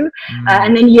referring to.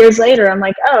 And then years later, I'm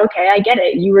like, oh, okay, I get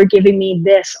it. You were giving me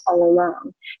this all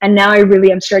along. And now I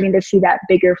really am starting to see that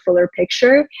bigger, fuller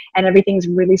picture, and everything's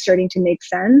really starting to make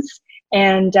sense.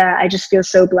 And I just feel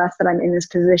so blessed that I'm in this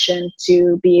position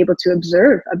to be able to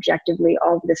observe objectively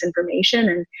all of this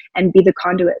information and be the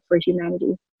conduit for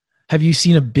humanity. Have you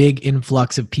seen a big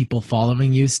influx of people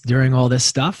following you during all this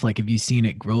stuff? Have you seen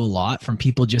it grow a lot from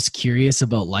people just curious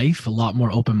about life, a lot more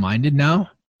open-minded now?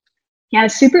 Yeah,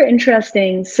 super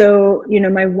interesting. So,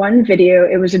 my one video,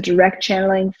 it was a direct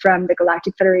channeling from the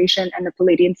Galactic Federation and the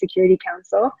Palladian Security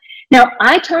Council. Now,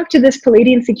 I talk to this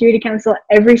Palladian Security Council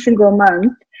every single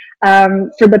month.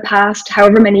 for the past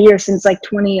however many years, since like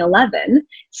 2011.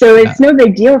 So it's no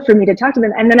big deal for me to talk to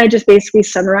them. And then I just basically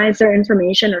summarize their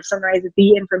information or summarize the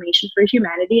information for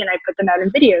humanity, and I put them out in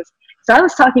videos. So I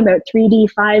was talking about 3D,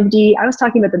 5D. I was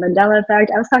talking about the Mandela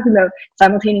effect. I was talking about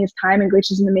simultaneous time and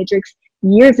glitches in the matrix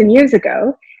years and years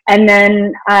ago. And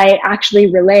then I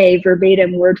actually relay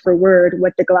verbatim, word for word,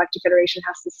 what the Galactic Federation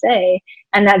has to say.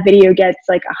 And that video gets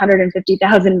like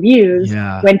 150,000 views,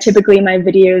 when typically my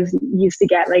videos used to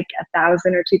get like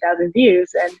 1,000 or 2,000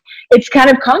 views. And it's kind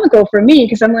of comical for me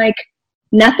because I'm like,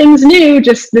 nothing's new,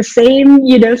 just the same,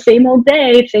 same old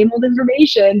day, same old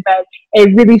information. But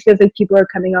it really feels like people are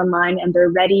coming online and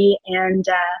they're ready. And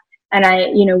I,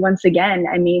 once again,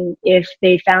 I mean, if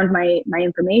they found my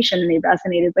information and they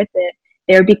resonated with it,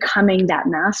 they're becoming that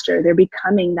master, they're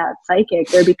becoming that psychic,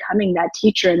 they're becoming that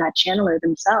teacher and that channeler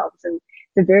themselves. And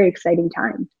it's a very exciting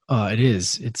time. It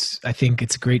is. I think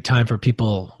it's a great time for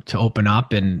people to open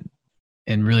up and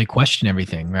really question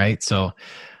everything. Right. So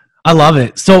I love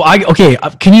it. So I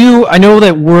know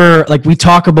that we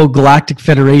talk about Galactic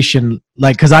Federation,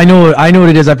 like, cause I know what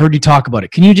it is. I've heard you talk about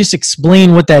it. Can you just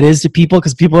explain what that is to people?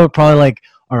 Cause people are probably like,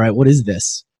 all right, what is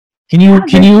this? Can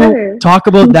you talk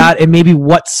about that and maybe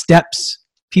what steps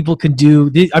people can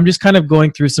do? I'm just kind of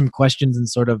going through some questions and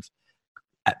sort of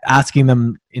asking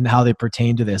them in how they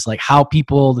pertain to this, like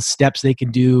the steps they can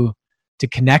do to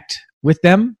connect with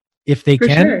them if they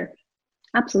can. Sure.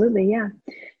 Absolutely. Yeah.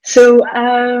 So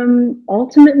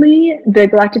ultimately, the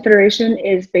Galactic Federation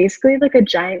is basically like a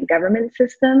giant government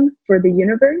system for the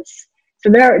universe. So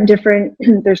there are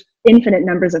there's infinite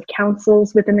numbers of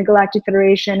councils within the Galactic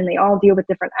Federation, and they all deal with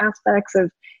different aspects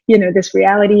of, this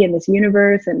reality and this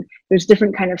universe. And there's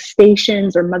different kind of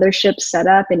stations or motherships set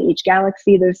up in each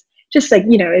galaxy. There's just like,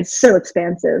 it's so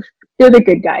expansive. They're the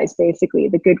good guys, basically,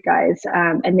 the good guys.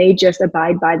 And they just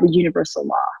abide by the universal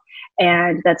law.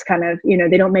 And that's kind of,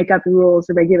 they don't make up rules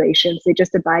or regulations. They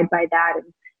just abide by that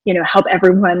and, help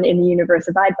everyone in the universe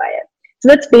abide by it. So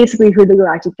that's basically who the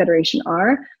Galactic Federation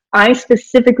are. I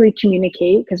specifically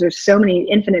communicate, because there's so many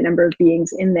infinite number of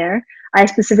beings in there, I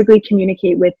specifically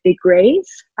communicate with the Greys,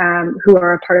 who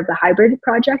are a part of the Hybrid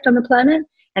Project on the planet,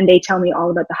 and they tell me all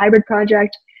about the Hybrid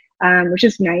Project, which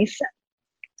is nice.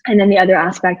 And then the other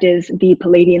aspect is the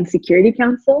Palladian Security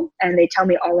Council, and they tell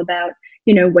me all about,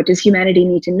 what does humanity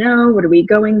need to know? What are we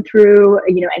going through?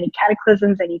 Any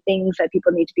cataclysms, any things that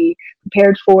people need to be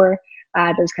prepared for,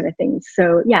 those kind of things.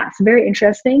 So yeah, it's very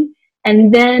interesting.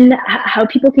 And then how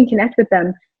people can connect with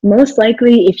them. Most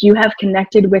likely, if you have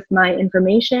connected with my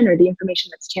information or the information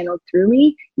that's channeled through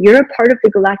me, you're a part of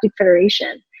the Galactic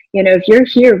Federation. If you're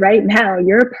here right now,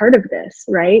 you're a part of this,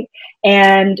 right?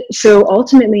 And so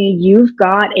ultimately, you've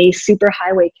got a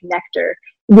superhighway connector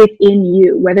within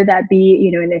you, whether that be,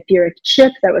 an etheric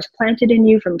chip that was planted in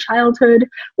you from childhood,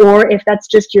 or if that's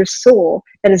just your soul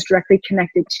that is directly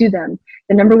connected to them.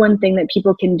 The number one thing that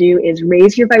people can do is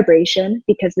raise your vibration,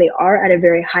 because they are at a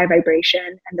very high vibration,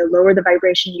 and the lower the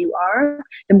vibration you are,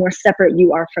 the more separate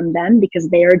you are from them, because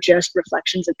they are just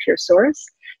reflections of pure source.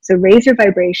 So raise your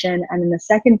vibration. And then the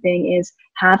second thing is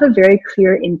have a very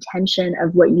clear intention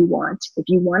of what you want. If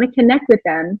you want to connect with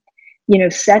them,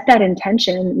 set that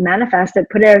intention, manifest it,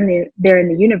 put it there in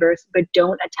the universe, but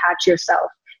don't attach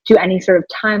yourself to any sort of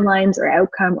timelines or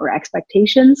outcome or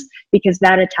expectations, because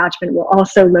that attachment will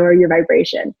also lower your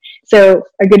vibration. So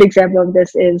a good example of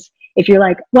this is if you're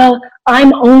like, well,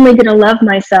 I'm only going to love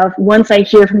myself once I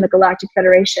hear from the Galactic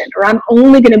Federation, or I'm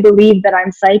only going to believe that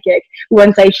I'm psychic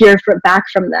once I hear back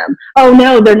from them. Oh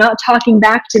no, they're not talking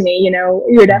back to me,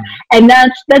 and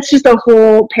that's just a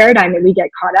whole paradigm that we get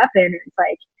caught up in. It's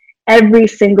like, every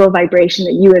single vibration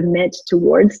that you emit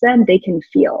towards them, they can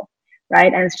feel,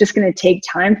 right? And it's just going to take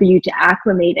time for you to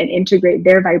acclimate and integrate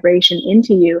their vibration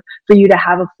into you for you to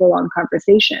have a full-on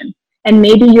conversation. And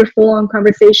maybe your full-on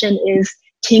conversation is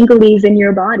tinglies in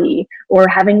your body, or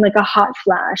having like a hot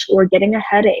flash, or getting a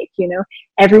headache.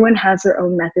 Everyone has their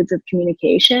own methods of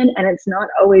communication, and it's not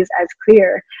always as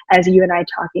clear as you and I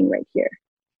talking right here.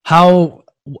 How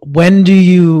do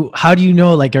you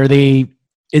know, like,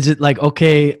 is it like,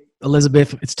 okay,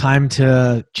 Elizabeth, it's time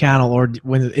to channel, or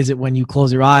is it when you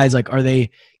close your eyes? Like,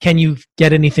 can you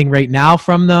get anything right now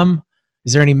from them?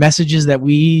 Is there any messages that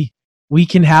we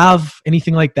can have,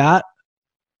 anything like that?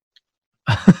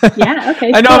 Yeah.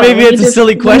 Okay. I know maybe it's a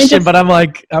silly question, but I'm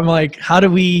like, how does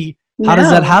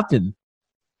that happen?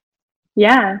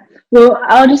 Yeah. Well,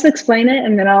 I'll just explain it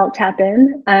and then I'll tap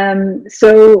in.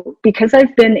 So because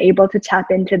I've been able to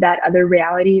tap into that other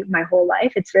reality my whole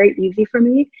life, it's very easy for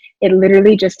me. It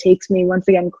literally just takes me, once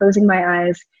again, closing my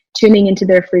eyes, tuning into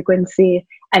their frequency,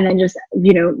 and then just,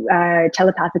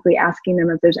 telepathically asking them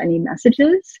if there's any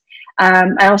messages.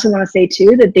 I also want to say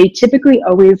too that they typically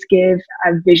always give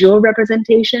a visual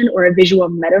representation or a visual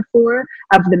metaphor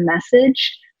of the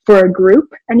message for a group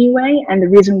anyway. And the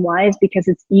reason why is because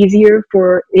it's easier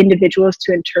for individuals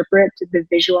to interpret the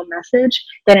visual message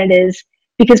than it is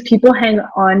because people hang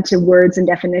on to words and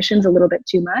definitions a little bit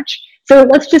too much. So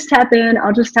let's just tap in.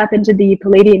 I'll just tap into the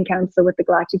Palladian Council with the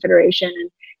Galactic Federation and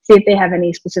see if they have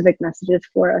any specific messages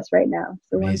for us right now.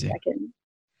 So Amazing. 1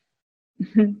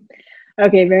 second.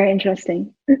 Okay, very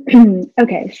interesting.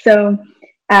 Okay, so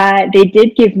they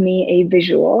did give me a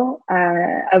visual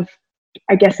of,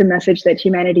 I guess, a message that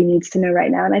humanity needs to know right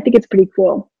now, and I think it's pretty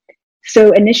cool.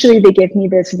 So initially they give me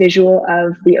this visual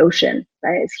of the ocean,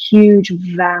 right? It's huge,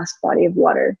 vast body of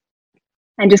water.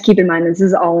 And just keep in mind, this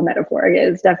is all a metaphor.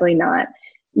 It's definitely not,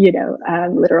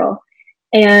 literal.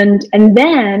 And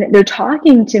then they're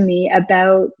talking to me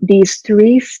about these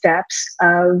three steps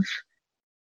of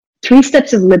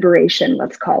liberation,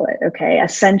 let's call it, okay?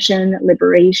 Ascension,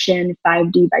 liberation,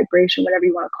 5D vibration, whatever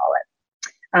you want to call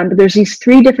it. But there's these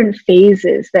three different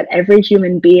phases that every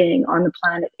human being on the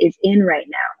planet is in right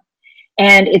now.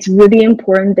 And it's really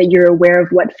important that you're aware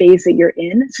of what phase that you're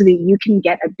in so that you can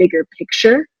get a bigger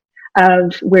picture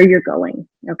of where you're going,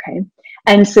 okay?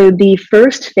 And so the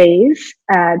first phase,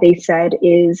 they said,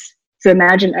 is, so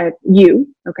imagine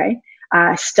you, okay,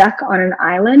 stuck on an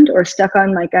island or stuck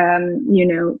on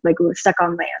stuck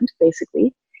on land,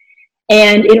 basically.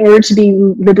 And in order to be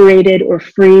liberated or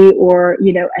free or,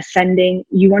 ascending,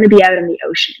 you want to be out in the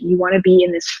ocean. You want to be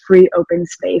in this free open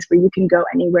space where you can go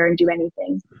anywhere and do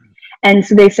anything. And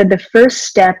so they said the first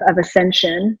step of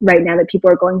ascension right now that people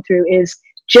are going through is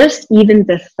just even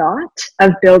the thought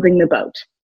of building the boat,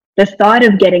 the thought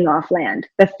of getting off land,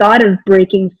 the thought of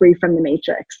breaking free from the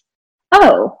matrix.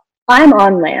 Oh, I'm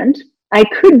on land. I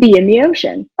could be in the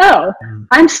ocean. Oh,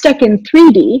 I'm stuck in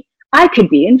 3D. I could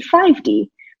be in 5D,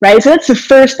 right? So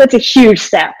that's a huge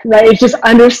step, right? It's just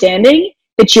understanding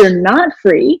that you're not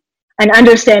free and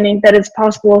understanding that it's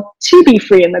possible to be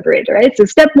free and liberated, right? So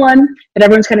step one that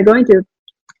everyone's kind of going through.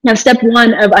 Now, step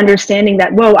one of understanding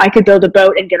that, whoa, I could build a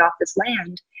boat and get off this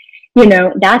land.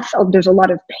 There's a lot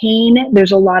of pain.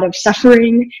 There's a lot of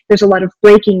suffering. There's a lot of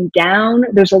breaking down.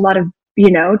 There's a lot of,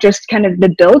 just kind of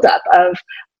the buildup of,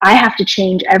 I have to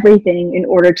change everything in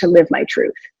order to live my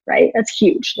truth, right? That's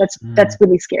huge. That's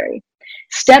really scary.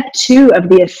 Step two of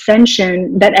the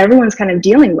ascension that everyone's kind of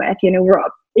dealing with, we're,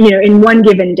 in one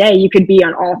given day, you could be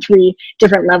on all three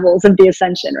different levels of the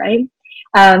ascension, right?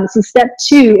 So step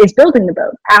two is building the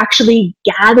boat, actually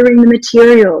gathering the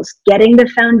materials, getting the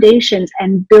foundations,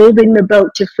 and building the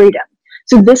boat to freedom.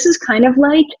 So this is kind of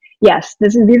like, yes,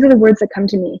 these are the words that come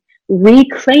to me.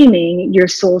 Reclaiming your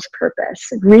soul's purpose,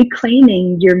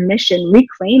 reclaiming your mission,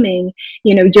 reclaiming,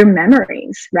 your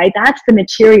memories, right? That's the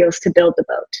materials to build the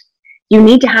boat. You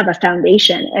need to have a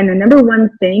foundation. And the number one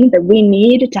thing that we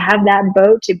need to have that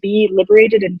boat to be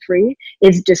liberated and free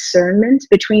is discernment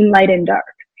between light and dark.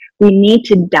 We need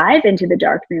to dive into the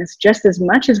darkness just as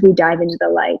much as we dive into the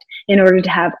light in order to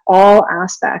have all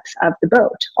aspects of the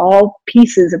boat, all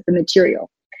pieces of the material.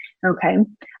 Okay.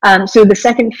 So the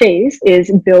second phase is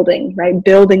building, right?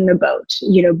 Building the boat,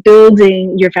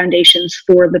 building your foundations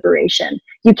for liberation.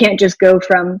 You can't just go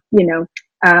from,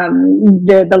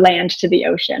 the land to the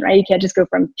ocean, right? You can't just go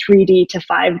from 3D to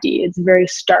 5D. It's very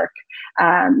stark,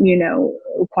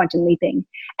 quantum leaping.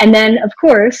 And then, of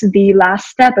course, the last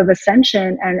step of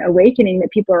ascension and awakening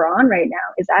that people are on right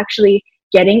now is actually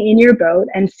getting in your boat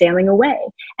and sailing away.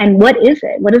 And what is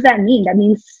it? What does that mean? That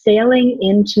means sailing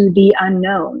into the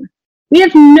unknown. We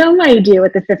have no idea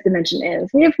what the fifth dimension is.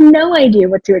 We have no idea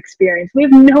what to experience. We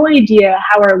have no idea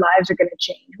how our lives are going to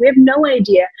change. We have no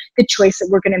idea the choice that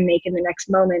we're going to make in the next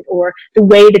moment or the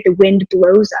way that the wind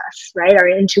blows us, right? Our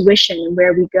intuition and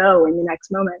where we go in the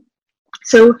next moment.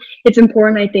 So it's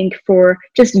important, I think, for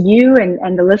just you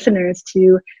and the listeners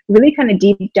to really kind of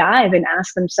deep dive and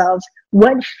ask themselves,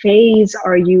 what phase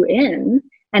are you in?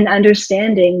 And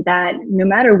understanding that no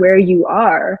matter where you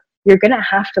are, you're going to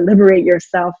have to liberate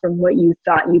yourself from what you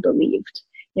thought you believed,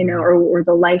 or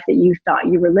the life that you thought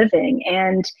you were living.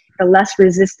 And the less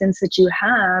resistance that you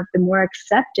have, the more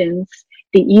acceptance,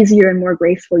 the easier and more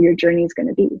graceful your journey is going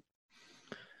to be.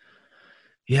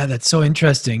 Yeah, that's so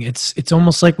interesting. It's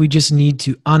almost like we just need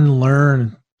to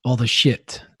unlearn all the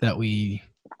shit that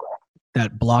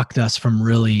blocked us from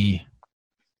really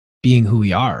being who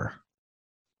we are.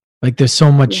 Like there's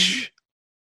so much,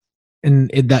 and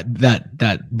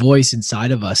that voice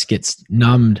inside of us gets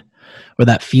numbed, or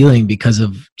that feeling, because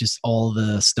of just all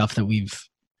the stuff that we've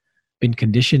been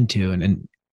conditioned to. And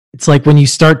it's like when you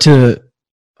start to,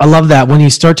 I love that, when you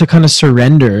start to kind of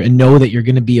surrender and know that you're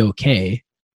going to be okay,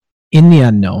 in the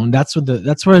unknown. That's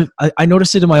where I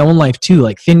notice it in my own life too.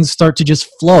 Like things start to just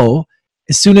flow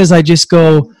as soon as I just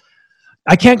go,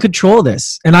 I can't control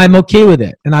this, and I'm okay with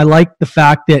it. And I like the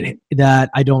fact that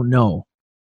I don't know.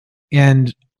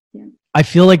 And I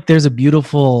feel like there's a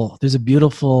beautifulness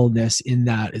in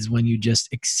that, is when you just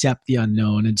accept the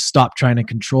unknown and stop trying to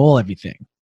control everything.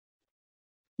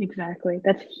 Exactly.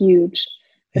 That's huge.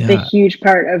 That's a huge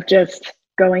part of just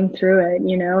going through it,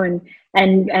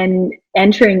 and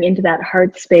entering into that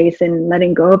heart space and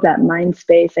letting go of that mind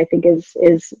space, I think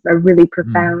is a really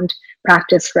profound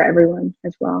practice for everyone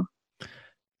as well.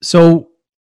 So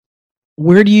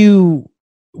where do you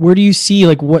see,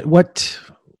 like, what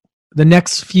the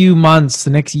next few months,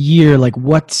 the next year, like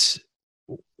what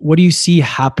do you see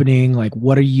happening? Like,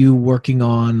 what are you working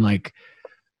on? Like,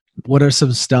 what are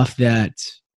some stuff that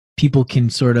people can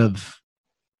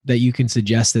that you can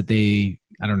suggest that they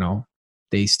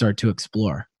start to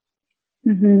explore?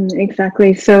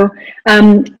 Exactly. So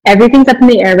everything's up in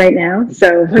the air right now.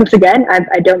 So once again,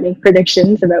 I don't make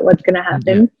predictions about what's going to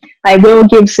happen. Yeah. I will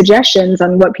give suggestions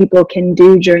on what people can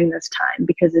do during this time,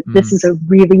 because this is a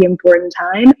really important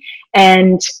time,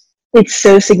 and it's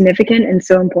so significant and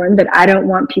so important that I don't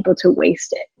want people to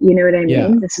waste it. You know what I mean?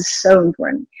 Yeah. This is so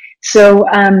important. So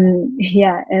and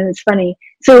it's funny.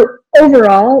 So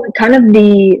overall, kind of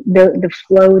the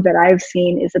flow that I've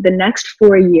seen is that the next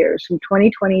 4 years, from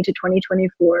 2020 to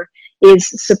 2024, is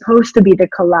supposed to be the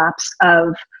collapse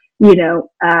of,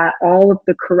 all of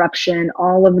the corruption,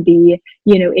 all of the,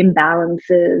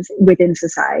 imbalances within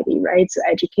society, right? So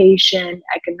education,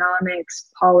 economics,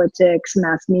 politics,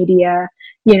 mass media,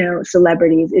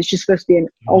 celebrities, it's just supposed to be an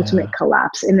ultimate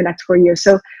collapse in the next 4 years.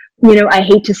 So, I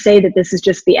hate to say that this is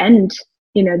just the end.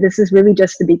 This is really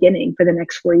just the beginning for the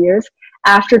next 4 years.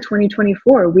 After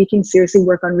 2024, we can seriously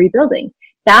work on rebuilding.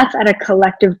 That's at a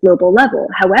collective global level.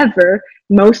 However,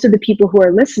 most of the people who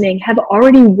are listening have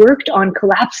already worked on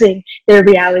collapsing their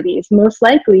realities. Most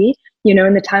likely, in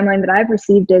the timeline that I've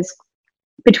received is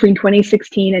between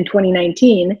 2016 and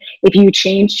 2019, if you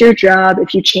changed your job,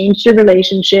 if you changed your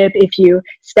relationship, if you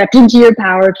stepped into your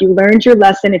power, if you learned your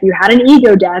lesson, if you had an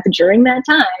ego death during that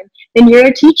time, then you're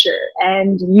a teacher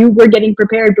and you were getting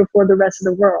prepared before the rest of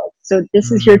the world. So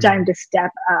this is your time to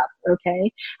step up,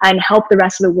 okay? And help the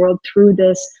rest of the world through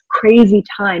this crazy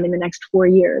time in the next 4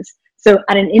 years. So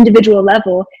at an individual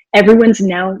level, everyone's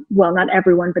now, well, not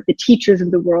everyone, but the teachers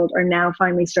of the world are now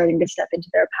finally starting to step into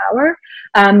their power.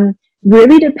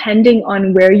 Really depending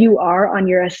on where you are on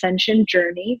your ascension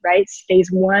journey, right?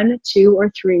 Phase 1, 2,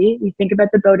 or 3. You think about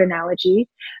the boat analogy.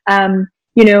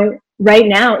 Right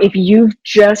now, if you've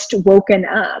just woken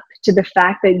up to the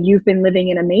fact that you've been living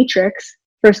in a matrix,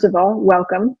 first of all,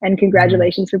 welcome and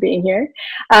congratulations for being here.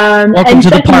 Welcome to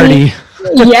the party.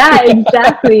 Yeah,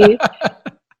 exactly.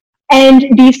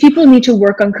 And these people need to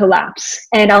work on collapse.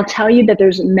 And I'll tell you that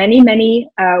there's many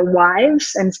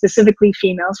wives, and specifically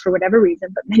females for whatever reason,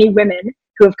 but many women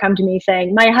who have come to me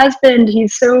saying, my husband,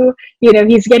 he's so,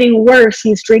 he's getting worse,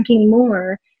 he's drinking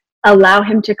more. Allow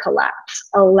him to collapse.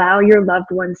 Allow your loved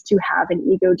ones to have an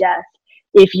ego death.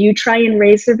 If you try and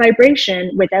raise their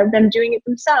vibration without them doing it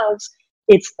themselves,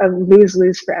 it's a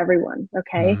lose-lose for everyone,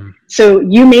 okay? So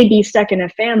you may be stuck in a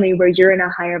family where you're in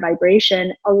a higher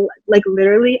vibration, like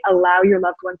literally allow your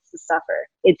loved ones to suffer.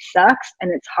 It sucks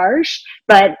and it's harsh,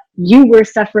 but you were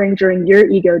suffering during your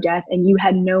ego death and you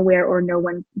had nowhere or no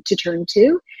one to turn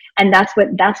to. And that's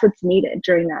what's needed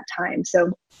during that time.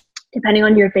 So depending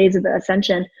on your phase of the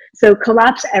ascension. So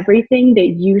collapse everything that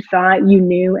you thought you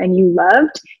knew and you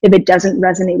loved if it doesn't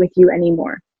resonate with you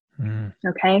anymore.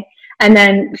 Okay? And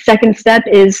then second step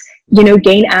is,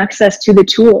 gain access to the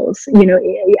tools.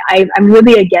 I'm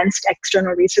really against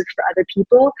external research for other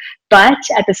people, but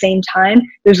at the same time,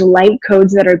 there's light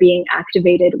codes that are being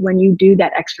activated when you do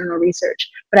that external research.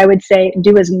 But I would say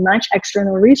do as much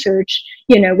external research,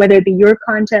 whether it be your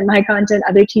content, my content,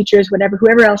 other teachers,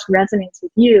 whoever else resonates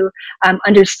with you,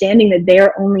 understanding that they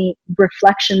are only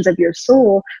reflections of your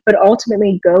soul, but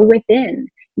ultimately go within.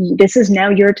 This is now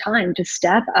your time to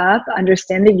step up,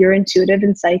 understand that you're intuitive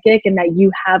and psychic and that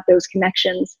you have those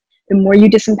connections. The more you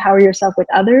disempower yourself with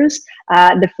others,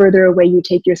 the further away you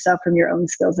take yourself from your own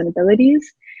skills and abilities.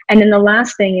 And then the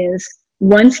last thing is,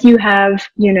 once you have,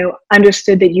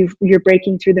 understood that you're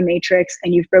breaking through the matrix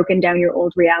and you've broken down your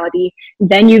old reality,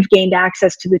 then you've gained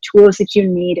access to the tools that you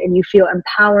need and you feel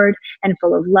empowered and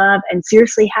full of love and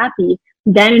seriously happy.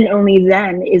 Then and only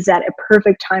then is that a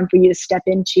perfect time for you to step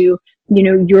into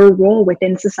your role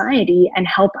within society and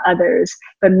help others,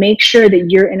 but make sure that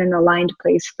you're in an aligned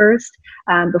place first,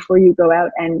 before you go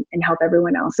out and help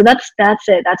everyone else. So that's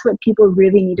it. That's what people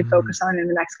really need to focus on in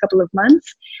the next couple of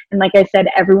months. And like I said,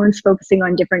 everyone's focusing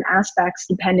on different aspects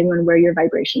depending on where your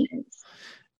vibration is.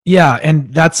 Yeah.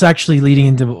 And that's actually leading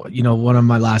into, one of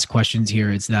my last questions here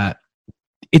is that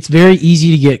it's very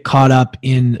easy to get caught up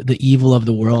in the evil of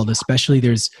the world, especially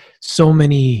there's so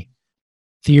many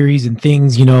theories and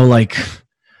things, like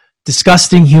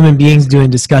disgusting human beings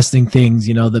doing disgusting things,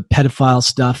 the pedophile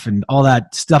stuff and all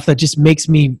that stuff that just makes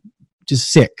me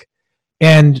just sick.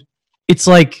 And it's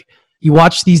like you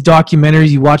watch these documentaries,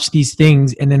 you watch these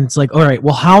things, and then it's like, all right,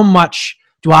 well, how much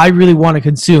do I really want to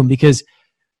consume? Because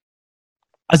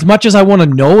as much as I want to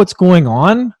know what's going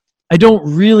on, I don't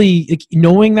really,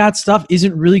 knowing that stuff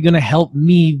isn't really going to help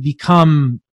me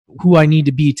become who I need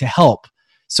to be to help.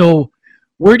 So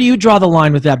where do you draw the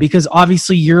line with that? Because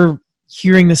obviously you're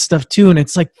hearing this stuff too, and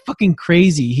it's like fucking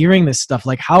crazy hearing this stuff.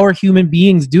 Like, how are human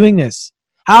beings doing this?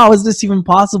 How is this even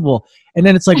possible? And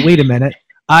then it's like, wait a minute,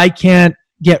 I can't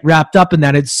get wrapped up in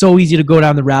that. It's so easy to go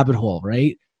down the rabbit hole,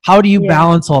 right? How do you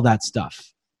balance all that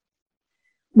stuff?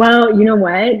 Well, you know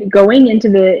what? Going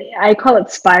into I call it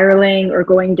spiraling or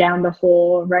going down the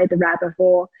hole, right? The rabbit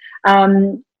hole.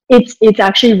 It's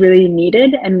actually really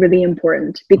needed and really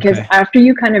important, because after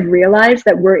you kind of realize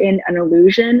that we're in an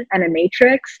illusion and a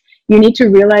matrix, you need to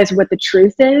realize what the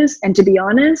truth is. And to be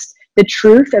honest, the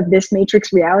truth of this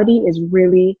matrix reality is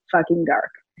really fucking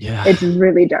dark. Yeah. It's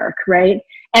really dark, right?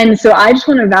 And so I just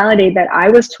want to validate that I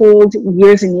was told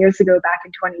years and years ago, back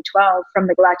in 2012, from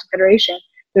the Galactic Federation,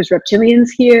 there's reptilians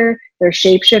here, they're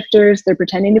shapeshifters, they're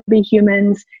pretending to be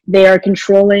humans, they are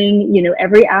controlling,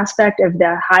 every aspect of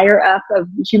the higher up of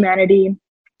humanity.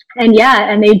 And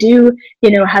and they do,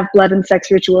 have blood and sex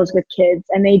rituals with kids,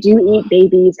 and they do eat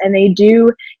babies, and they do,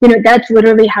 that's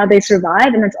literally how they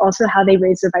survive, and that's also how they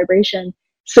raise their vibration.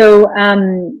 So,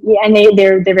 and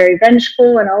they're very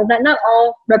vengeful and all of that. Not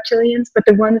all reptilians, but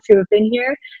the ones who have been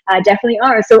here definitely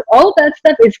are. So all of that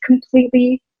stuff is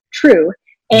completely true.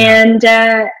 And,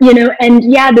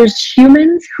 there's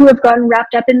humans who have gotten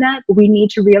wrapped up in that. But we need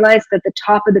to realize that the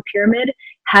top of the pyramid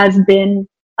has been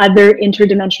other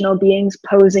interdimensional beings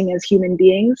posing as human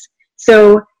beings.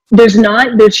 So there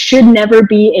should never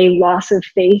be a loss of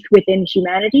faith within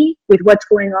humanity with what's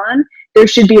going on. There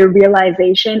should be a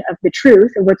realization of the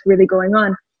truth of what's really going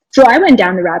on. So I went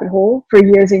down the rabbit hole for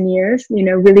years and years,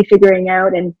 really figuring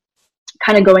out and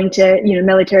kind of going to,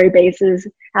 military bases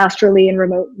astrally and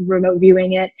remote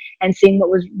viewing it and seeing what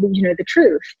was, the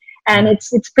truth. And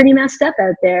it's pretty messed up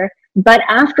out there. But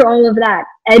after all of that,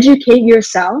 educate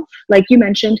yourself. Like you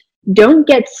mentioned, don't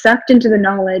get sucked into the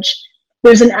knowledge.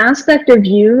 There's an aspect of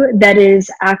you that is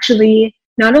actually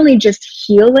not only just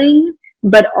healing,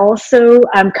 but also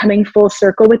coming full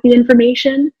circle with the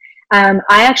information. I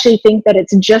actually think that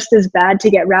it's just as bad to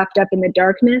get wrapped up in the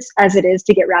darkness as it is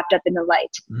to get wrapped up in the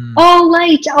light. All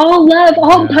light, all love,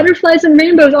 all butterflies and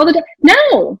rainbows, all the time.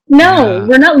 No,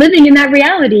 we're not living in that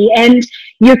reality. And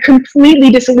you're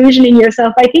completely disillusioning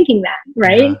yourself by thinking that,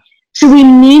 right? Yeah. So we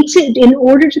need to, in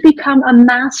order to become a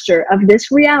master of this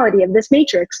reality, of this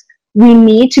matrix, we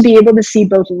need to be able to see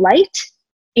both light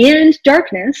and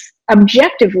darkness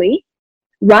objectively,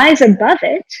 rise above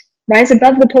it, rise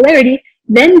above the polarity,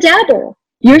 then dabble.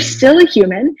 You're still a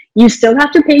human. You still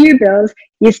have to pay your bills.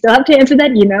 You still have to answer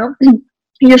that email.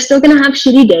 You're still going to have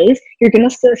shitty days. You're going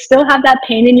to still have that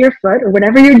pain in your foot or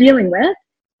whatever you're dealing with,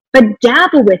 but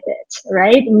dabble with it,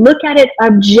 right? Look at it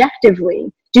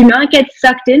objectively. Do not get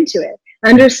sucked into it.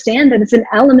 Understand that it's an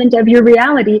element of your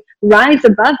reality. Rise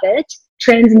above it,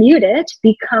 transmute it,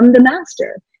 become the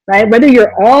master, right? Whether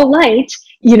you're all light,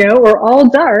 or all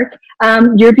dark,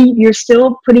 you're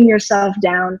still putting yourself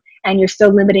down, and you're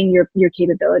still limiting your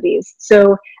capabilities.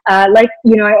 So, I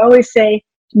always say,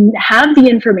 have the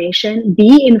information,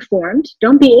 be informed.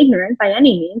 Don't be ignorant by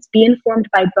any means. Be informed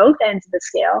by both ends of the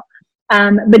scale.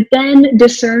 But then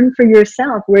discern for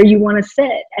yourself where you want to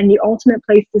sit. And the ultimate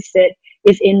place to sit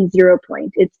is in 0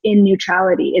 point. It's in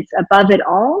neutrality. It's above it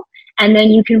all. And then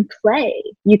you can play.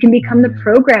 You can become the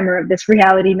programmer of this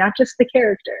reality, not just the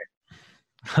character.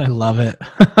 I love it.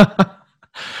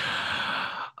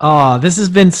 Oh, this has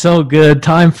been so good.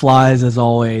 Time flies as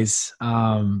always.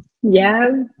 Man,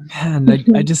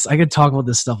 I could talk about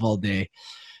this stuff all day.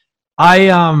 I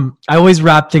always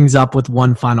wrap things up with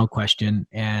one final question,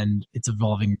 and it's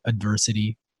involving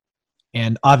adversity.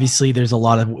 And obviously there's a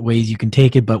lot of ways you can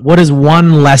take it, but what is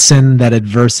one lesson that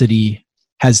adversity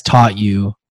has taught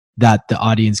you that the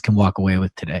audience can walk away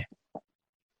with today?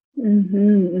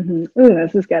 Ooh,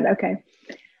 this is good. Okay.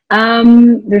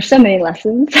 There's so many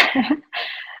lessons.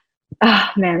 Oh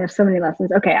man, there's so many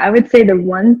lessons. Okay, I would say the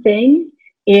one thing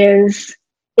is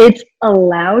it's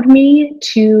allowed me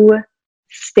to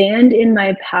stand in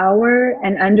my power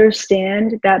and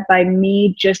understand that by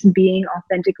me just being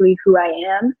authentically who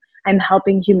I am, I'm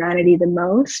helping humanity the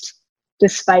most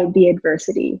despite the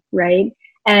adversity, right?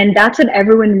 And that's what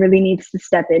everyone really needs to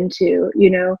step into,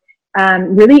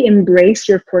 really embrace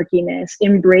your quirkiness,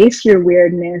 embrace your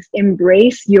weirdness,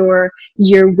 embrace your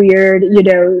weird,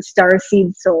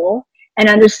 starseed soul, and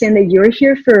understand that you're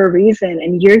here for a reason,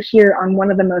 and you're here on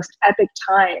one of the most epic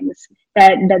times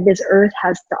that this earth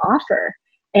has to offer.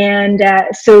 And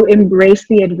so embrace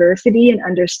the adversity and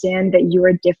understand that you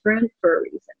are different for a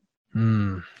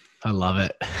reason. I love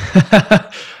it.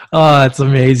 Oh, that's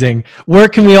amazing. Where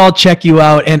can we all check you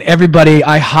out? And everybody,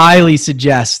 I highly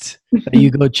suggest that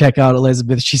you go check out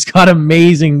Elizabeth. She's got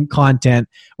amazing content.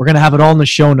 We're going to have it all in the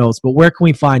show notes, but where can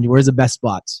we find you? Where's the best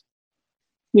spots?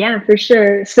 Yeah, for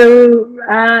sure. So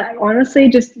honestly,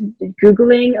 just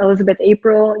Googling Elizabeth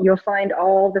April, you'll find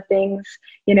all the things,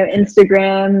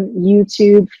 Instagram,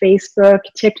 YouTube, Facebook,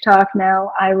 TikTok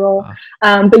now, iRoll.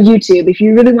 But YouTube, if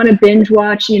you really want to binge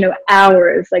watch,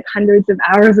 hours, like hundreds of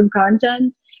hours of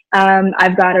content,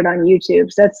 I've got it on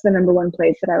YouTube. So that's the number one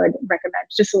place that I would recommend,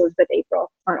 just Elizabeth April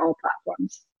on all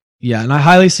platforms. Yeah, and I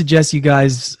highly suggest you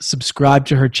guys subscribe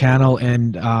to her channel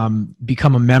and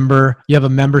become a member. You have a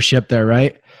membership there,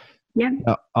 right? Yeah.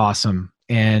 Awesome.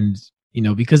 And,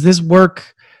 because this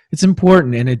work, it's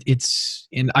important,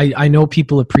 and I know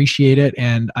people appreciate it,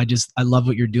 and I love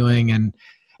what you're doing, and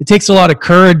it takes a lot of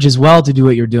courage as well to do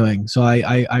what you're doing. So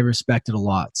I respect it a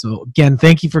lot. So again,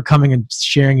 thank you for coming and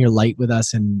sharing your light with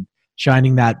us and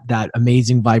shining that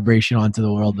amazing vibration onto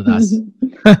the world with us.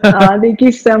 Thank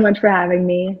you so much for having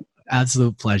me.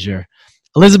 Absolute pleasure.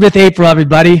 Elizabeth April,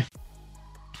 everybody.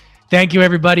 Thank you,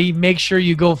 everybody. Make sure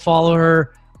you go follow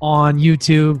her on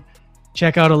YouTube.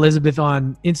 Check out Elizabeth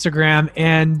on Instagram,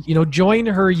 and join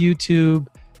her YouTube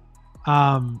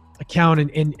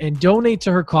account and donate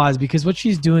to her cause, because what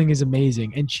she's doing is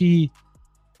amazing. And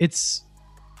it's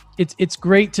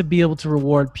great to be able to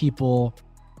reward people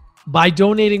by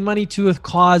donating money to a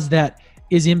cause that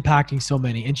is impacting so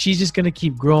many, and she's just going to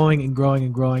keep growing and growing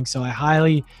and growing. So I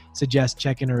highly suggest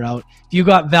checking her out. If you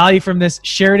got value from this,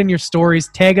 share it in your stories,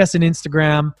 tag us on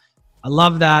Instagram. I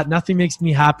love that. Nothing makes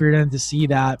me happier than to see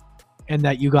that and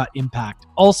that you got impact.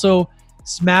 Also,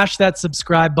 smash that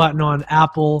subscribe button on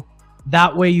Apple.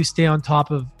 That way you stay on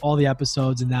top of all the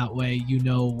episodes, and that way you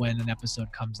know when an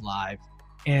episode comes live.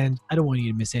 And I don't want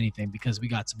you to miss anything, because we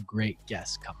got some great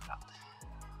guests coming up.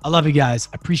 I love you guys.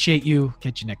 I appreciate you.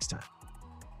 Catch you next time.